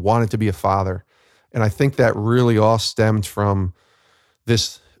inside of me wanted to be a father. And I think that really all stemmed from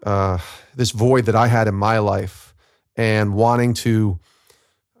this void that I had in my life and wanting to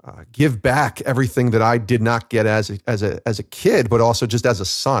give back everything that I did not get as a kid, but also just as a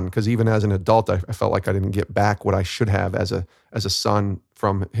son. Because even as an adult, I felt like I didn't get back what I should have as a son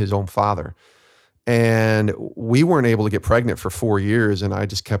from his own father. And we weren't able to get pregnant for 4 years. And I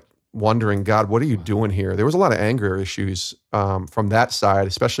just kept wondering, God, what are you doing here? There was a lot of anger issues from that side,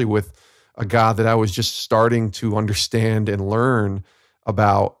 especially with a God that I was just starting to understand and learn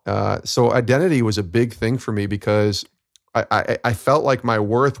about. So identity was a big thing for me because I felt like my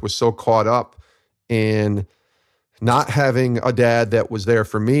worth was so caught up in not having a dad that was there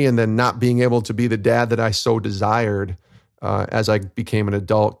for me and then not being able to be the dad that I so desired. As I became an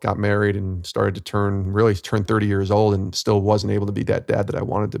adult, got married, and started to turn 30 years old and still wasn't able to be that dad that I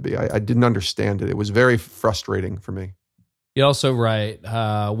wanted to be. I didn't understand it. It was very frustrating for me. You also write,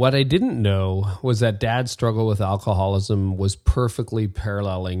 what I didn't know was that Dad's struggle with alcoholism was perfectly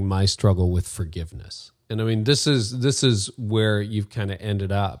paralleling my struggle with forgiveness. And I mean, this is where you've kind of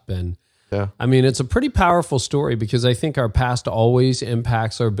ended up. And yeah. I mean, it's a pretty powerful story because I think our past always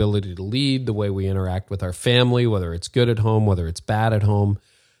impacts our ability to lead, the way we interact with our family, whether it's good at home, whether it's bad at home,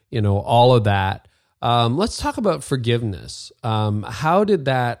 all of that. Let's talk about forgiveness. How did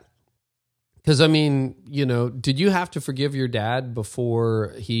that, because I mean, did you have to forgive your dad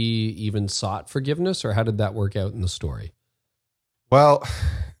before he even sought forgiveness, or how did that work out in the story? Well,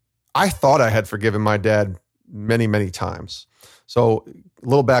 I thought I had forgiven my dad many, many times. So a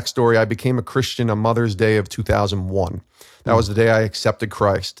little backstory, I became a Christian on Mother's Day of 2001. That was the day I accepted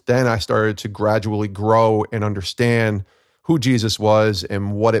Christ. Then I started to gradually grow and understand who Jesus was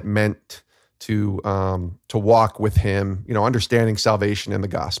and what it meant to walk with him, understanding salvation and the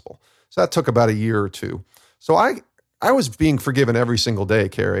gospel. So that took about a year or two. So I was being forgiven every single day,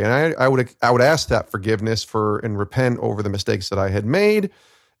 Carey, and I would ask that forgiveness and repent over the mistakes that I had made,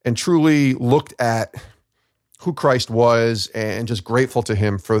 and truly looked at who Christ was and just grateful to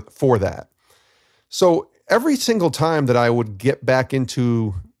him for that. So every single time that I would get back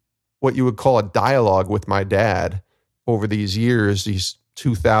into what you would call a dialogue with my dad over these years, these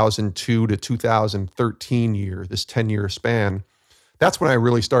 2002 to 2013 year, this 10-year span, that's when I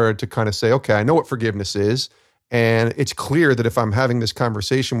really started to kind of say, okay, I know what forgiveness is. And it's clear that if I'm having this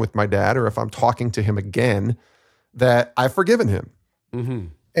conversation with my dad, or if I'm talking to him again, that I've forgiven him. Mm-hmm.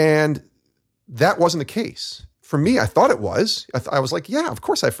 And that wasn't the case. For me, I thought it was. I was like, yeah, of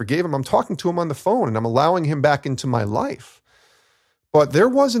course I forgave him. I'm talking to him on the phone and I'm allowing him back into my life. But there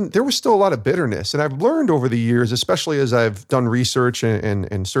was still a lot of bitterness. And I've learned over the years, especially as I've done research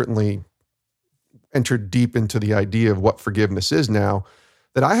and certainly entered deep into the idea of what forgiveness is now,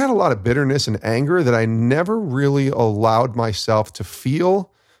 that I had a lot of bitterness and anger that I never really allowed myself to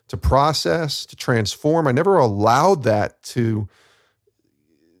feel, to process, to transform. I never allowed that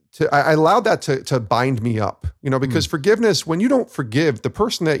I allowed that to bind me up, because forgiveness, when you don't forgive, the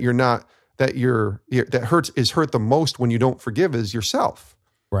person that is hurt the most when you don't forgive is yourself.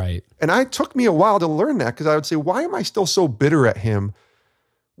 Right. And it took me a while to learn that, because I would say, why am I still so bitter at him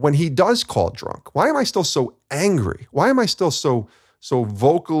when he does call drunk? Why am I still so angry? Why am I still so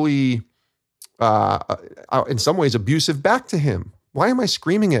vocally, in some ways, abusive back to him? Why am I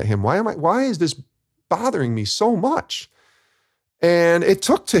screaming at him? Why is this bothering me so much? And it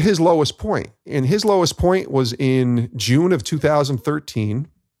took to his lowest point. And his lowest point was in June of 2013.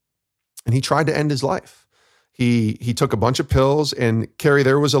 And he tried to end his life. He took a bunch of pills, and Carey,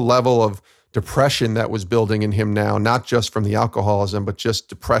 there was a level of depression that was building in him now, not just from the alcoholism, but just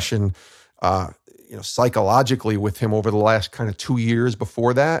depression, psychologically with him over the last kind of 2 years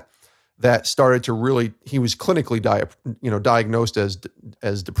before that started to really, he was clinically diagnosed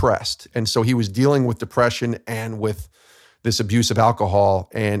as depressed. And so he was dealing with depression and with this abuse of alcohol,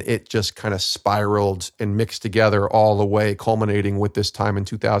 and it just kind of spiraled and mixed together all the way, culminating with this time in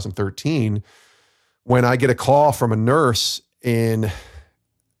 2013, when I get a call from a nurse in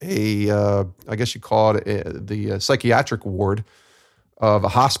I guess you call it the psychiatric ward of a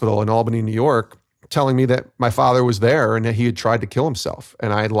hospital in Albany, New York, telling me that my father was there and that he had tried to kill himself.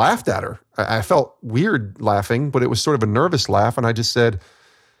 And I laughed at her. I felt weird laughing, but it was sort of a nervous laugh. And I just said,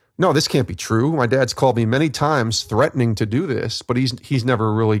 no, this can't be true. My dad's called me many times threatening to do this, but he's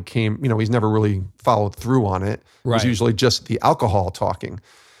never really he's never really followed through on it. Right. It was usually just the alcohol talking.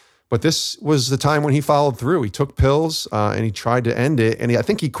 But this was the time when he followed through. He took pills and he tried to end it. And I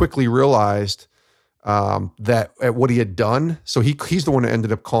think he quickly realized that at what he had done. So he's the one that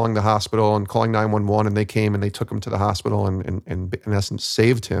ended up calling the hospital and calling 911, and they came and they took him to the hospital and in essence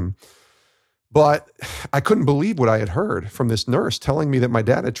saved him. But I couldn't believe what I had heard from this nurse telling me that my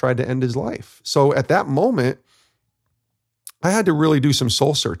dad had tried to end his life. So at that moment, I had to really do some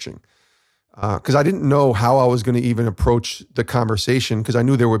soul searching because I didn't know how I was going to even approach the conversation, because I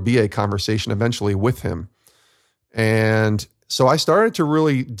knew there would be a conversation eventually with him. And so I started to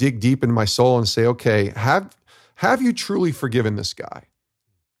really dig deep into my soul and say, okay, have you truly forgiven this guy?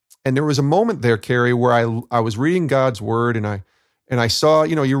 And there was a moment there, Carey, where I was reading God's word, and I saw,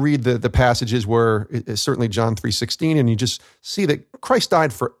 you read the passages where it's certainly John 3:16, and you just see that Christ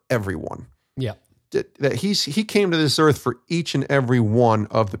died for everyone. Yeah. That he came to this earth for each and every one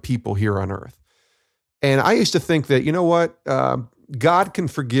of the people here on earth. And I used to think that, God can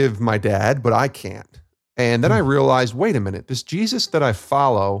forgive my dad, but I can't. And then I realized, wait a minute, this Jesus that I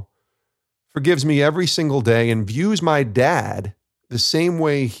follow forgives me every single day and views my dad the same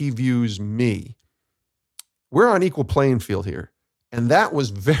way he views me. We're on equal playing field here. And that was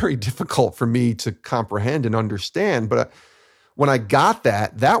very difficult for me to comprehend and understand. But when I got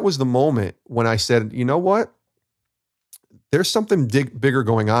that was the moment when I said, you know what? There's something bigger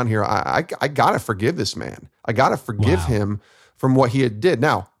going on here. I got to forgive this man. I got to forgive him from what he had did.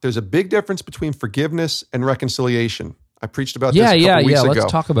 Now, there's a big difference between forgiveness and reconciliation. I preached about this a couple weeks ago.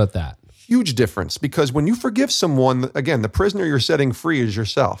 Let's talk about that. Huge difference, because when you forgive someone, again, the prisoner you're setting free is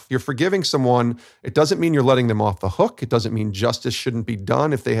yourself. You're forgiving someone. It doesn't mean you're letting them off the hook. It doesn't mean justice shouldn't be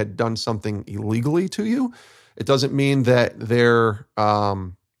done if they had done something illegally to you. It doesn't mean that they're,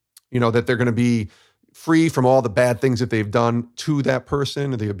 that they're going to be free from all the bad things that they've done to that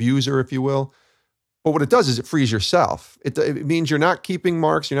person, or the abuser, if you will. But what it does is it frees yourself. It means you're not keeping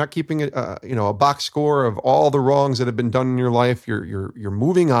marks. You're not keeping a box score of all the wrongs that have been done in your life. You're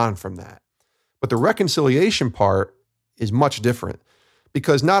moving on from that. But the reconciliation part is much different,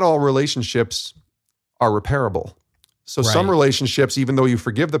 because not all relationships are repairable. So some relationships, even though you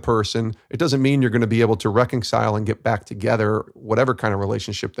forgive the person, it doesn't mean you're going to be able to reconcile and get back together, whatever kind of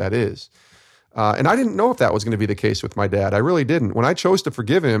relationship that is. And I didn't know if that was going to be the case with my dad. I really didn't. When I chose to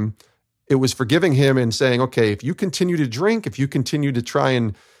forgive him, it was forgiving him and saying, okay, if you continue to drink, if you continue to try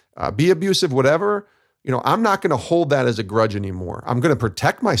and be abusive, whatever, I'm not going to hold that as a grudge anymore. I'm going to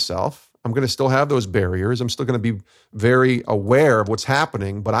protect myself. I'm going to still have those barriers. I'm still going to be very aware of what's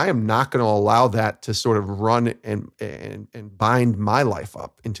happening, but I am not going to allow that to sort of run and bind my life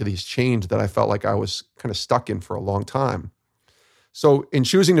up into these chains that I felt like I was kind of stuck in for a long time. So in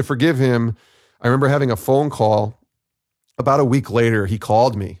choosing to forgive him, I remember having a phone call. About a week later, he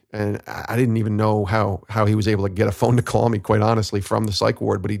called me, and I didn't even know how he was able to get a phone to call me, quite honestly, from the psych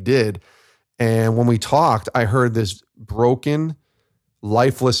ward, but he did. And when we talked, I heard this broken,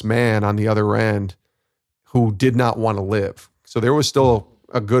 lifeless man on the other end who did not want to live. So there was still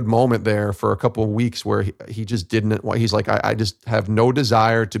a good moment there for a couple of weeks where he just didn't. He's like, I just have no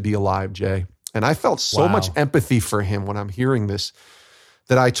desire to be alive, Jay. And I felt so much empathy for him when I'm hearing this,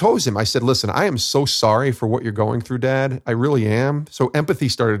 that I chose him. I said, listen, I am so sorry for what you're going through, Dad. I really am. So empathy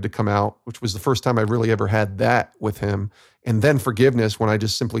started to come out, which was the first time I really ever had that with him. And then forgiveness, when I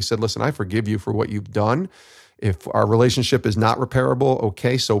just simply said, listen, I forgive you for what you've done. If our relationship is not repairable,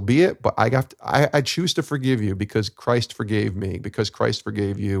 okay, so be it. But I choose to forgive you because Christ forgave me. Because Christ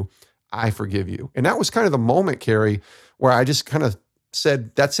forgave you, I forgive you. And that was kind of the moment, Carey, where I just kind of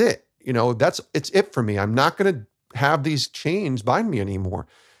said, that's it. It's it for me. I'm not going to have these chains bind me anymore.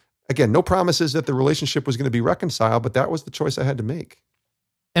 Again, no promises that the relationship was going to be reconciled, but that was the choice I had to make.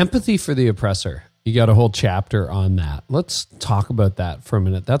 Empathy for the oppressor. You got a whole chapter on that. Let's talk about that for a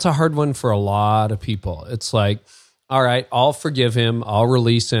minute. That's a hard one for a lot of people. It's like, all right, I'll forgive him, I'll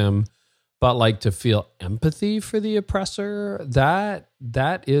release him, but like to feel empathy for the oppressor,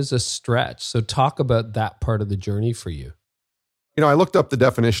 that is a stretch. So talk about that part of the journey for you. I looked up the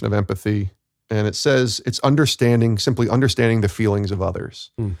definition of empathy, and it says it's simply understanding the feelings of others.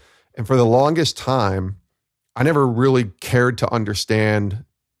 And for the longest time, I never really cared to understand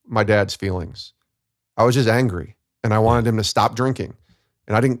my dad's feelings. I was just angry, and I wanted him to stop drinking.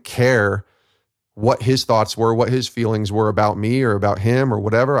 And I didn't care what his thoughts were, what his feelings were about me or about him or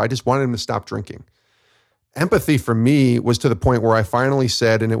whatever. I just wanted him to stop drinking. Empathy for me was to the point where I finally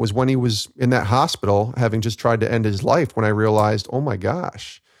said, and it was when he was in that hospital, having just tried to end his life, when I realized, oh my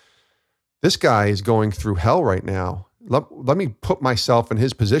gosh, this guy is going through hell right now. Let me put myself in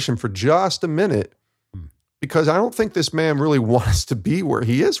his position for just a minute, because I don't think this man really wants to be where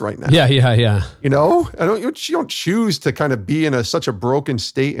he is right now. Yeah. You don't choose to kind of be in such a broken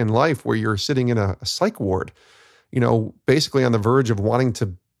state in life where you're sitting in a psych ward, basically on the verge of wanting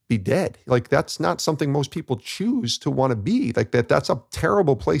to be dead. Like, that's not something most people choose to want to be. Like that's a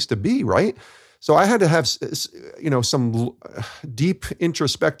terrible place to be, right? So I had to have, some deep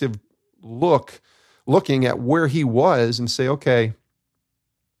introspective looking at where he was and say, okay,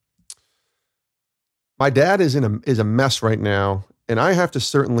 my dad is a mess right now, and I have to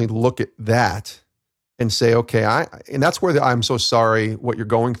certainly look at that and say, okay, and that's where I'm so sorry what you're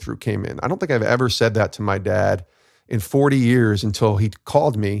going through came in. I don't think I've ever said that to my dad in 40 years until he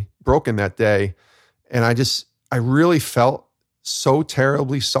called me broken that day. And I really felt so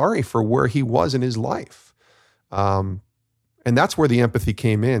terribly sorry for where he was in his life. And that's where the empathy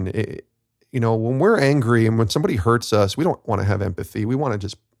came in. When we're angry and when somebody hurts us, we don't want to have empathy. We want to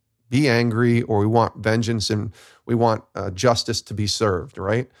just be angry, or we want vengeance, and we want justice to be served,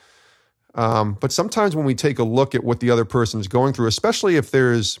 right? But sometimes when we take a look at what the other person is going through, especially if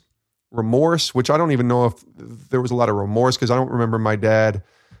there's remorse, which I don't even know if there was a lot of remorse, because I don't remember my dad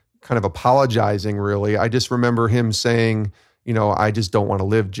kind of apologizing really. I just remember him saying, I just don't want to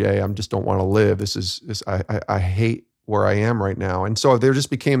live, Jay. I just don't want to live. I hate where I am right now. And so there just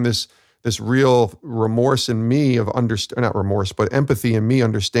became this real remorse in me of not remorse, but empathy in me,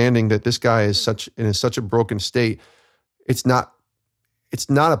 understanding that this guy is in such a broken state. It's not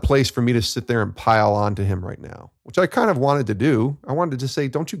a place for me to sit there and pile onto him right now, which I kind of wanted to do. I wanted to say,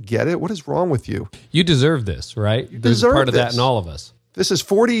 don't you get it? What is wrong with you? You deserve this, right? There's part of that in all of us. This is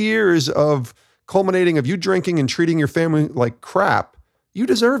 40 years of culminating of you drinking and treating your family like crap. You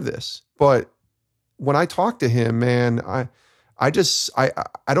deserve this. But when I talk to him, man, I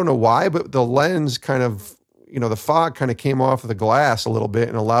don't know why, but the lens kind of, the fog kind of came off of the glass a little bit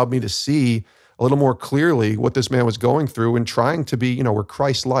and allowed me to see a little more clearly what this man was going through and trying to be, we're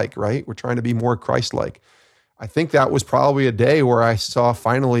Christ-like, right? We're trying to be more Christ-like. I think that was probably a day where I saw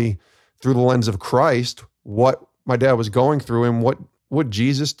finally through the lens of Christ what my dad was going through and what would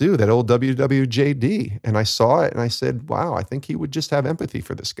Jesus do, that old WWJD. And I saw it and I said, wow, I think he would just have empathy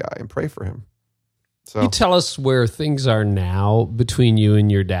for this guy and pray for him. So, you tell us where things are now between you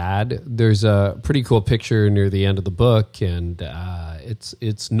and your dad. There's a pretty cool picture near the end of the book, and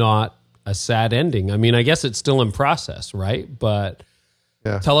it's not a sad ending. I mean, I guess it's still in process, right? But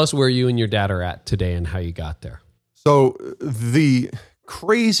Yeah. Tell us where you and your dad are at today and how you got there. So the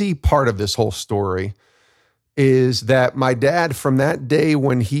crazy part of this whole story is that my dad, from that day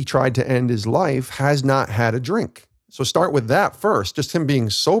when he tried to end his life, has not had a drink. So start with that first, just him being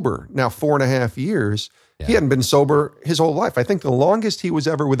sober now 4.5 years. Yeah. He hadn't been sober his whole life. I think the longest he was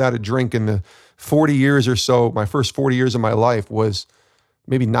ever without a drink in the 40 years or so, my first 40 years of my life, was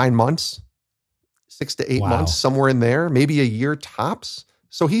maybe 9 months, 6 to 8 months, somewhere in there, maybe a year tops.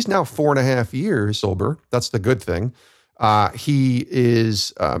 So he's now 4.5 years sober. That's the good thing. He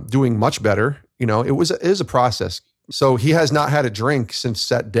is doing much better. You know, it is a process. So he has not had a drink since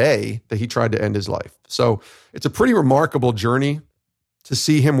that day that he tried to end his life. So it's a pretty remarkable journey to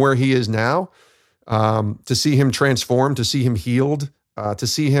see him where he is now, to see him transformed, to see him healed, to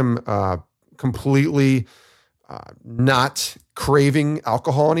see him completely not craving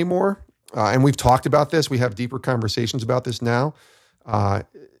alcohol anymore. And we've talked about this. We have deeper conversations about this now.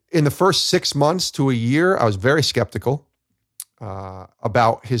 In the first 6 months to a year, I was very skeptical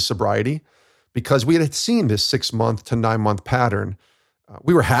about his sobriety because we had seen this 6 month to 9 month pattern.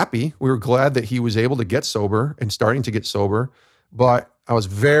 We were happy. We were glad that he was able to get sober and starting to get sober, but I was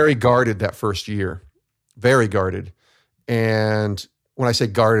very guarded that first year, very guarded. And when I say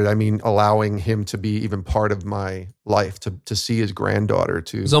guarded, I mean allowing him to be even part of my life, to see his granddaughter.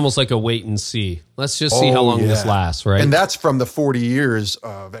 It's almost like a wait and see. Let's just see how long this lasts, right? And that's from the 40 years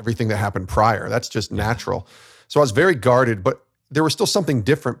of everything that happened prior. That's just natural. So I was very guarded, but there was still something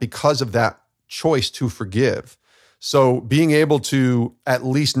different because of that choice to forgive. So being able to at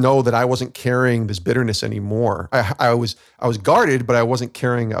least know that I wasn't carrying this bitterness anymore. I was guarded, but I wasn't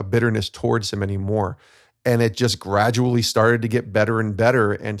carrying a bitterness towards him anymore. And it just gradually started to get better and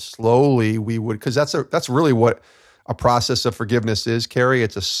better. And slowly we would, because that's really what a process of forgiveness is, Carey.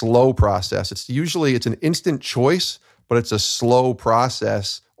 It's a slow process. It's an instant choice, but it's a slow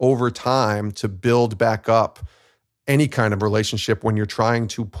process over time to build back up any kind of relationship when you're trying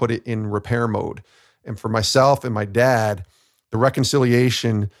to put it in repair mode. And for myself and my dad, the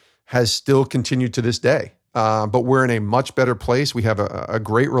reconciliation has still continued to this day. But we're in a much better place. We have a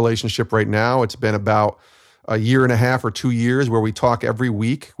great relationship right now. It's been about a year and a half or 2 years where we talk every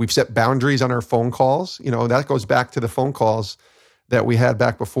week. We've set boundaries on our phone calls. You know, that goes back to the phone calls that we had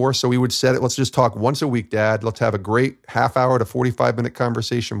back before. So we would set it, let's just talk once a week, Dad. Let's have a great half hour to 45-minute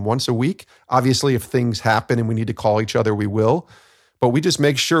conversation once a week. Obviously, if things happen and we need to call each other, we will. But we just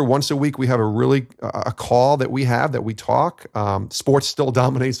make sure once a week we have a call that we have, that we talk. Sports still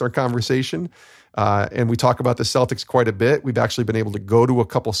dominates our conversation. And we talk about the Celtics quite a bit. We've actually been able to go to a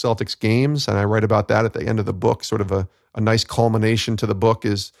couple Celtics games, and I write about that at the end of the book. Sort of a nice culmination to the book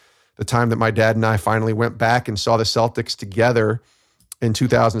is the time that my dad and I finally went back and saw the Celtics together in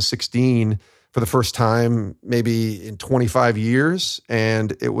 2016 for the first time, maybe in 25 years.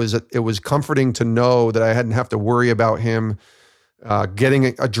 And it was comforting to know that I hadn't have to worry about him getting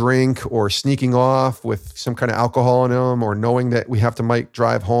a drink or sneaking off with some kind of alcohol in him, or knowing that we might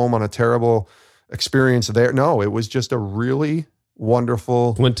drive home on a terrible experience there. No, it was just a really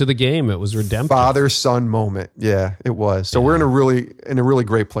wonderful. Went to the game. It was redemptive. Father-son moment. Yeah, it was. So we're in a really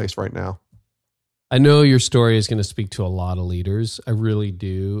great place right now. I know your story is going to speak to a lot of leaders. I really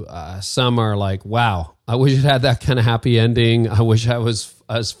do. Some are like, wow, I wish it had that kind of happy ending. I wish I was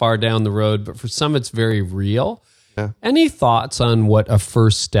as far down the road. But for some, it's very real. Yeah. Any thoughts on what a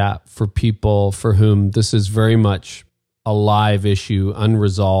first step for people for whom this is very much a live issue,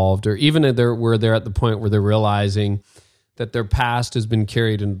 unresolved, or even where they're at the point where they're realizing that their past has been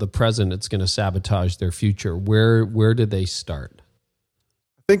carried into the present, it's going to sabotage their future? Where do they start?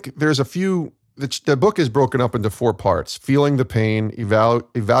 I think there's a few. The book is broken up into 4 parts: feeling the pain,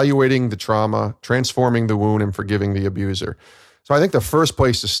 evaluating the trauma, transforming the wound, and forgiving the abuser. So I think the first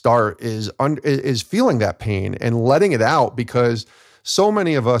place to start is feeling that pain and letting it out, because so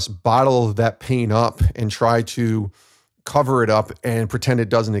many of us bottle that pain up and try to cover it up and pretend it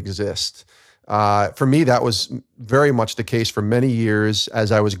doesn't exist. For me, that was very much the case for many years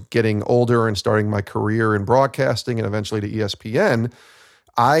as I was getting older and starting my career in broadcasting and eventually to ESPN.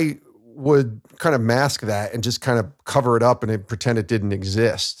 I would kind of mask that and just kind of cover it up and pretend it didn't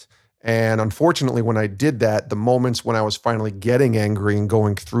exist. And unfortunately, when I did that, the moments when I was finally getting angry and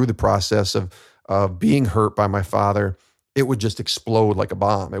going through the process of being hurt by my father, it would just explode like a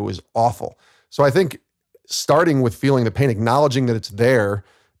bomb. It was awful. So I think starting with feeling the pain, acknowledging that it's there,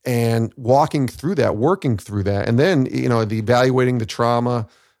 and walking through that, working through that, and then evaluating the trauma,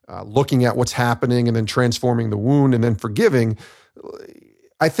 looking at what's happening, and then transforming the wound, and then forgiving.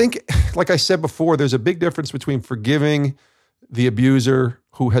 I think, like I said before, there's a big difference between forgiving the abuser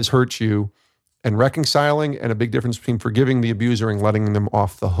who has hurt you and reconciling, and a big difference between forgiving the abuser and letting them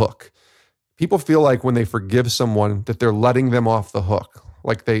off the hook. People feel like when they forgive someone that they're letting them off the hook.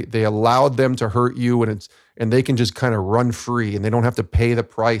 Like they allowed them to hurt you and they can just kind of run free and they don't have to pay the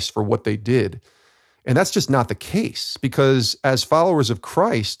price for what they did. And that's just not the case, because as followers of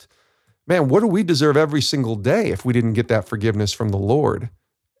Christ, man, what do we deserve every single day if we didn't get that forgiveness from the Lord?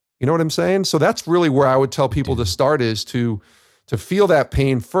 You know what I'm saying? So that's really where I would tell people to start, is to feel that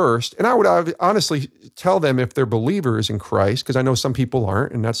pain first. And I would honestly tell them, if they're believers in Christ, because I know some people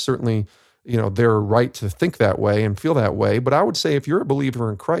aren't, and that's certainly, their right to think that way and feel that way. But I would say, if you're a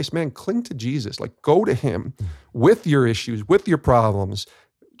believer in Christ, man, cling to Jesus. Like, go to him with your issues, with your problems.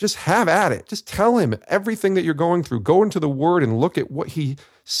 Just have at it. Just tell him everything that you're going through. Go into the Word and look at what he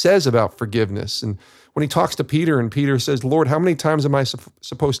says about forgiveness. And when he talks to Peter, and Peter says, Lord, how many times am I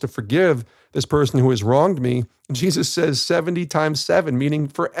supposed to forgive this person who has wronged me? And Jesus says 70 times 7, meaning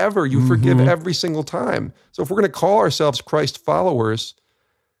forever. You forgive every single time. So if we're going to call ourselves Christ followers,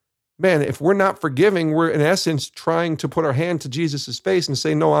 man, if we're not forgiving, we're in essence trying to put our hand to Jesus' face and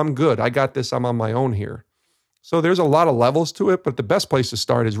say, no, I'm good. I got this. I'm on my own here. So there's a lot of levels to it, but the best place to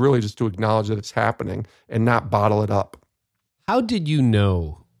start is really just to acknowledge that it's happening and not bottle it up. How did you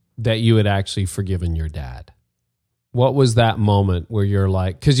know that you had actually forgiven your dad? What was that moment where you're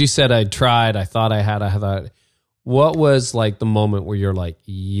like, because you said I tried, I thought I had, what was like the moment where you're like,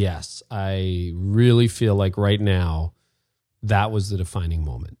 yes, I really feel like right now that was the defining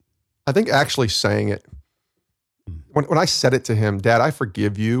moment? I think actually saying it. When I said it to him, Dad, I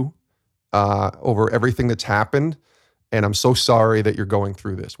forgive you over everything that's happened, and I'm so sorry that you're going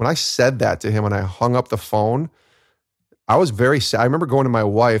through this. When I said that to him and I hung up the phone, I was very sad. I remember going to my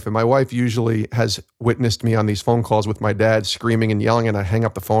wife, and my wife usually has witnessed me on these phone calls with my dad screaming and yelling, and I hang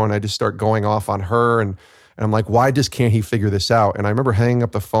up the phone and I just start going off on her, and I'm like, why just can't he figure this out? And I remember hanging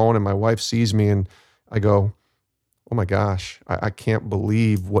up the phone, and my wife sees me, and I go, oh my gosh, I can't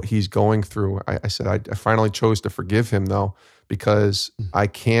believe what he's going through. I said, I finally chose to forgive him, though, because I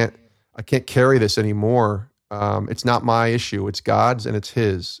can't carry this anymore. It's not my issue. It's God's and it's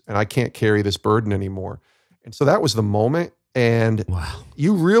his. And I can't carry this burden anymore. And so that was the moment. And wow,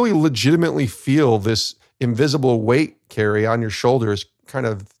 you really legitimately feel this invisible weight, Carey, on your shoulders kind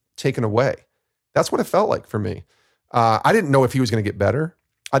of taken away. That's what it felt like for me. I didn't know if he was going to get better.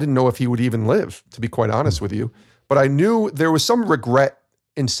 I didn't know if he would even live, to be quite honest with you. But I knew there was some regret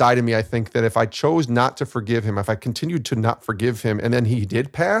inside of me, I think, that if I chose not to forgive him, if I continued to not forgive him, and then he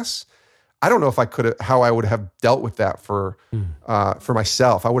did pass, I don't know if I could, how I would have dealt with that for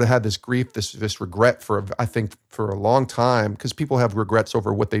myself. I would have had this grief, this regret for a long time, because people have regrets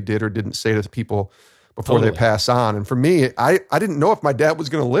over what they did or didn't say to people before they pass on. And for me, I didn't know if my dad was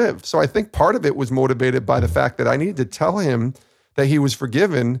going to live. So I think part of it was motivated by the fact that I needed to tell him that he was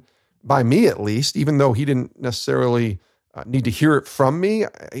forgiven by me, at least, even though he didn't necessarily need to hear it from me,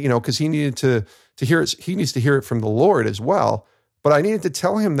 because he needed to hear it. He needs to hear it from the Lord as well. But I needed to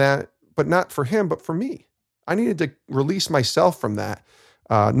tell him that, but not for him, but for me. I needed to release myself from that,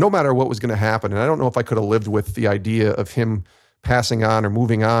 no matter what was going to happen. And I don't know if I could have lived with the idea of him passing on or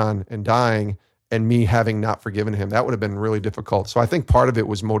moving on and dying and me having not forgiven him. That would have been really difficult. So I think part of it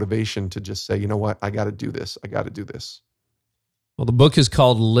was motivation to just say, you know what, I got to do this. I got to do this. Well, the book is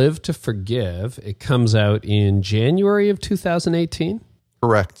called Live to Forgive. It comes out in January of 2018.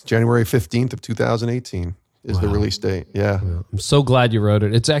 Correct. January 15th of 2018 is the release date. Yeah. Well, I'm so glad you wrote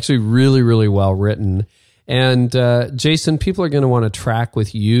it. It's actually really, really well written. And Jason, people are going to want to track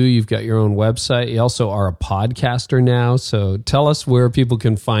with you. You've got your own website. You also are a podcaster now. So tell us where people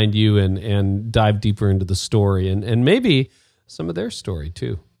can find you and dive deeper into the story and maybe some of their story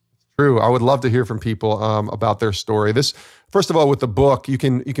too. True. I would love to hear from people about their story. First of all, with the book, you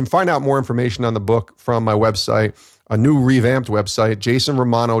can find out more information on the book from my website, a new revamped website,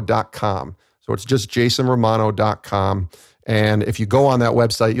 jasonromano.com. So it's just jasonromano.com. And if you go on that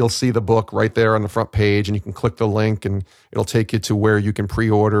website, you'll see the book right there on the front page, and you can click the link and it'll take you to where you can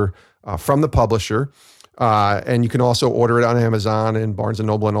pre-order from the publisher. And you can also order it on Amazon and Barnes &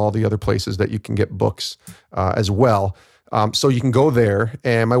 Noble and all the other places that you can get books as well. So you can go there.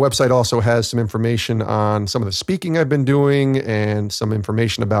 And my website also has some information on some of the speaking I've been doing and some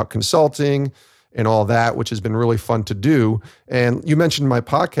information about consulting and all that, which has been really fun to do. And you mentioned my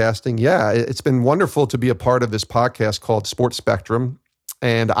podcasting. Yeah, it's been wonderful to be a part of this podcast called Sports Spectrum.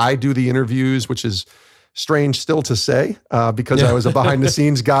 And I do the interviews, which is strange still to say because I was a behind the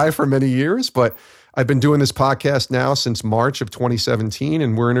scenes guy for many years. But I've been doing this podcast now since March of 2017,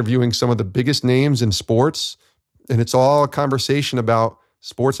 and we're interviewing some of the biggest names in sports. And it's all a conversation about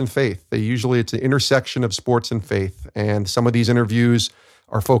sports and faith. It's an intersection of sports and faith. And some of these interviews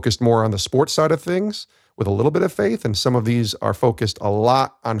are focused more on the sports side of things with a little bit of faith, and some of these are focused a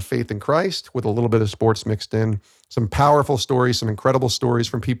lot on faith in Christ with a little bit of sports mixed in. Some powerful stories, some incredible stories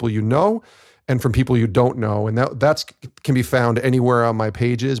from people you know and from people you don't know. And that's can be found anywhere on my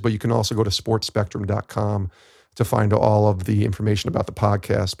pages, but you can also go to sportspectrum.com to find all of the information about the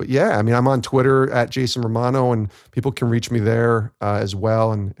podcast. But yeah, I mean, I'm on Twitter at Jason Romano, and people can reach me there as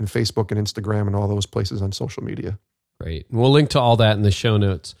well, and Facebook and Instagram and all those places on social media. Great. We'll link to all that in the show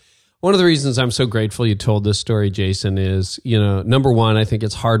notes. One of the reasons I'm so grateful you told this story, Jason, is, number one, I think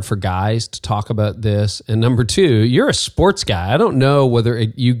it's hard for guys to talk about this. And number two, you're a sports guy. I don't know whether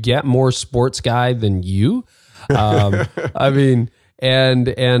you get more sports guy than you. I mean,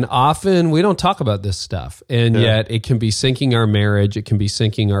 and often we don't talk about this stuff. And yet it can be sinking our marriage. It can be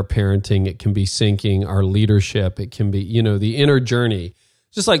sinking our parenting. It can be sinking our leadership. It can be, the inner journey.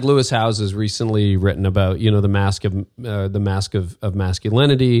 Just like Lewis Howes has recently written about, the mask of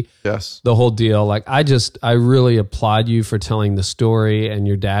masculinity. Yes. The whole deal. Like, I really applaud you for telling the story, and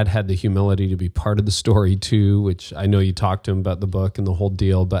your dad had the humility to be part of the story too, which I know you talked to him about the book and the whole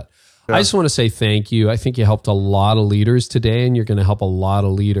deal. But I just want to say thank you. I think you helped a lot of leaders today, and you're going to help a lot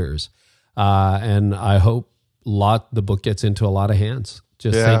of leaders. And I hope the book gets into a lot of hands.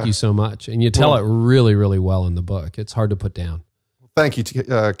 Thank you so much. And you tell it really, really well in the book. It's hard to put down. Thank you,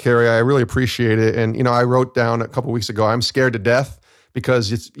 Carey. I really appreciate it. And, I wrote down a couple of weeks ago, I'm scared to death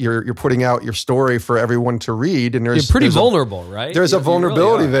because you're putting out your story for everyone to read. And you're pretty vulnerable, right? There's a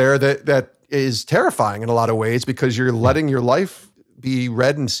vulnerability there that is terrifying in a lot of ways, because you're letting your life be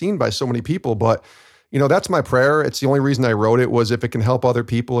read and seen by so many people. But, that's my prayer. It's the only reason I wrote it, was if it can help other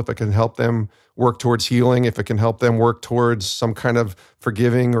people, if it can help them work towards healing, if it can help them work towards some kind of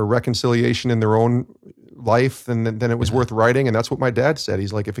forgiving or reconciliation in their own life, then it was worth writing. And that's what my dad said.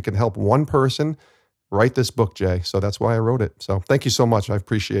 He's like, if it can help one person, write this book, Jay. So that's why I wrote it. So thank you so much. I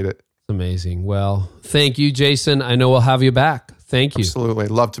appreciate it. Amazing. Well, thank you, Jason. I know we'll have you back. Thank you. Absolutely.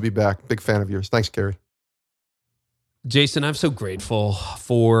 Love to be back. Big fan of yours. Thanks, Carey. Jason, I'm so grateful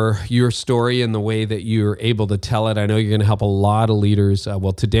for your story and the way that you're able to tell it. I know you're going to help a lot of leaders,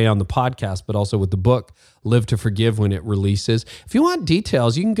 today on the podcast, but also with the book, Live to Forgive, when it releases. If you want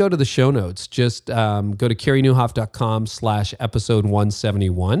details, you can go to the show notes. Just go to CareyNieuwhof.com/episode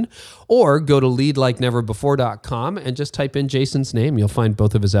 171, or go to leadlikeneverbefore.com and just type in Jason's name. You'll find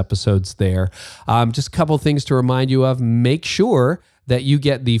both of his episodes there. Just a couple things to remind you of. Make sure that you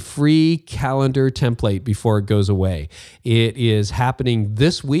get the free calendar template before it goes away. It is happening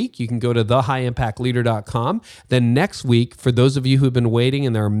this week. You can go to thehighimpactleader.com. Then next week, for those of you who've been waiting,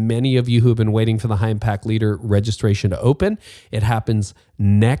 and there are many of you who have been waiting for the High Impact Leader registration to open, it happens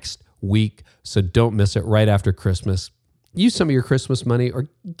next week. So don't miss it, right after Christmas. Use some of your Christmas money, or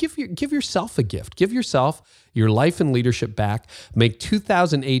give yourself a gift. Give yourself your life and leadership back. Make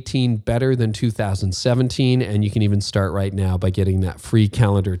 2018 better than 2017. And you can even start right now by getting that free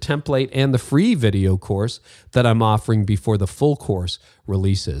calendar template and the free video course that I'm offering before the full course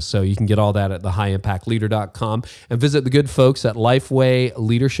releases. So you can get all that at thehighimpactleader.com, and visit the good folks at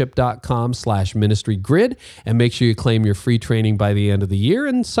lifewayleadership.com/ministry grid, and make sure you claim your free training by the end of the year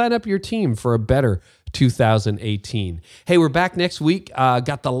and sign up your team for a better 2018. Hey, we're back next week.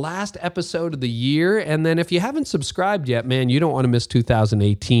 Got the last episode of the year. And then if you haven't subscribed yet, man, you don't want to miss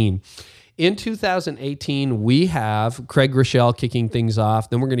 2018. In 2018, we have Craig Rochelle kicking things off.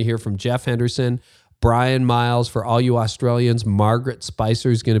 Then we're going to hear from Jeff Henderson, Brian Miles. For all you Australians, Margaret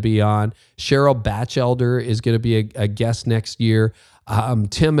Spicer is going to be on. Cheryl Batchelder is going to be a guest next year.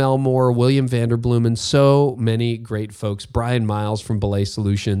 Tim Elmore, William Vanderbloemen, so many great folks. Brian Miles from Belay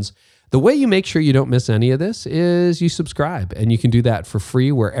Solutions. The way you make sure you don't miss any of this is you subscribe, and you can do that for free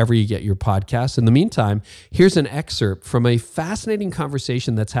wherever you get your podcasts. In the meantime, here's an excerpt from a fascinating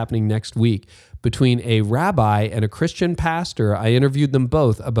conversation that's happening next week between a rabbi and a Christian pastor. I interviewed them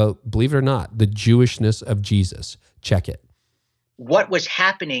both about, believe it or not, the Jewishness of Jesus. Check it. What was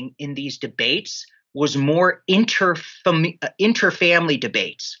happening in these debates was more interfamily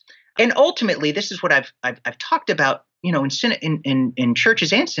debates. And ultimately, this is what I've talked about, in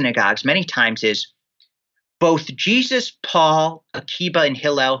churches and synagogues many times, is both Jesus, Paul, Akiba, and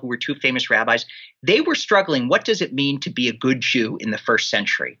Hillel, who were two famous rabbis, they were struggling. What does it mean to be a good Jew in the first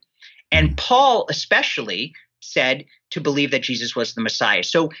century? And Paul especially said to believe that Jesus was the Messiah.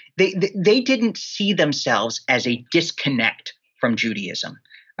 So they didn't see themselves as a disconnect from Judaism.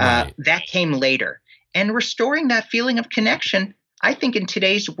 Right. That came later. And restoring that feeling of connection, I think in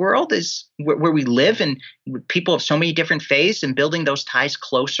today's world, is where we live, and people of so many different faiths, and building those ties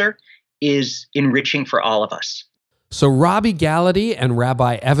closer is enriching for all of us. So Robbie Gallaty and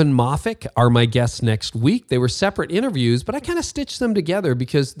Rabbi Evan Moffick are my guests next week. They were separate interviews, but I kind of stitched them together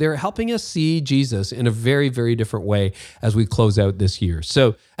because they're helping us see Jesus in a very, very different way as we close out this year.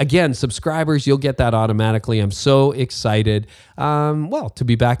 So again, subscribers, you'll get that automatically. I'm so excited, to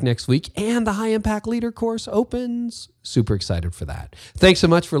be back next week. And the High Impact Leader course opens. Super excited for that. Thanks so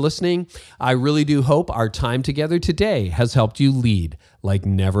much for listening. I really do hope our time together today has helped you lead like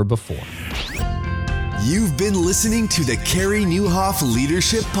never before. You've been listening to the Carey Nieuwhof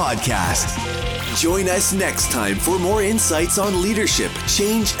Leadership Podcast. Join us next time for more insights on leadership,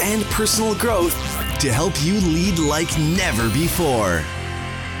 change, and personal growth to help you lead like never before.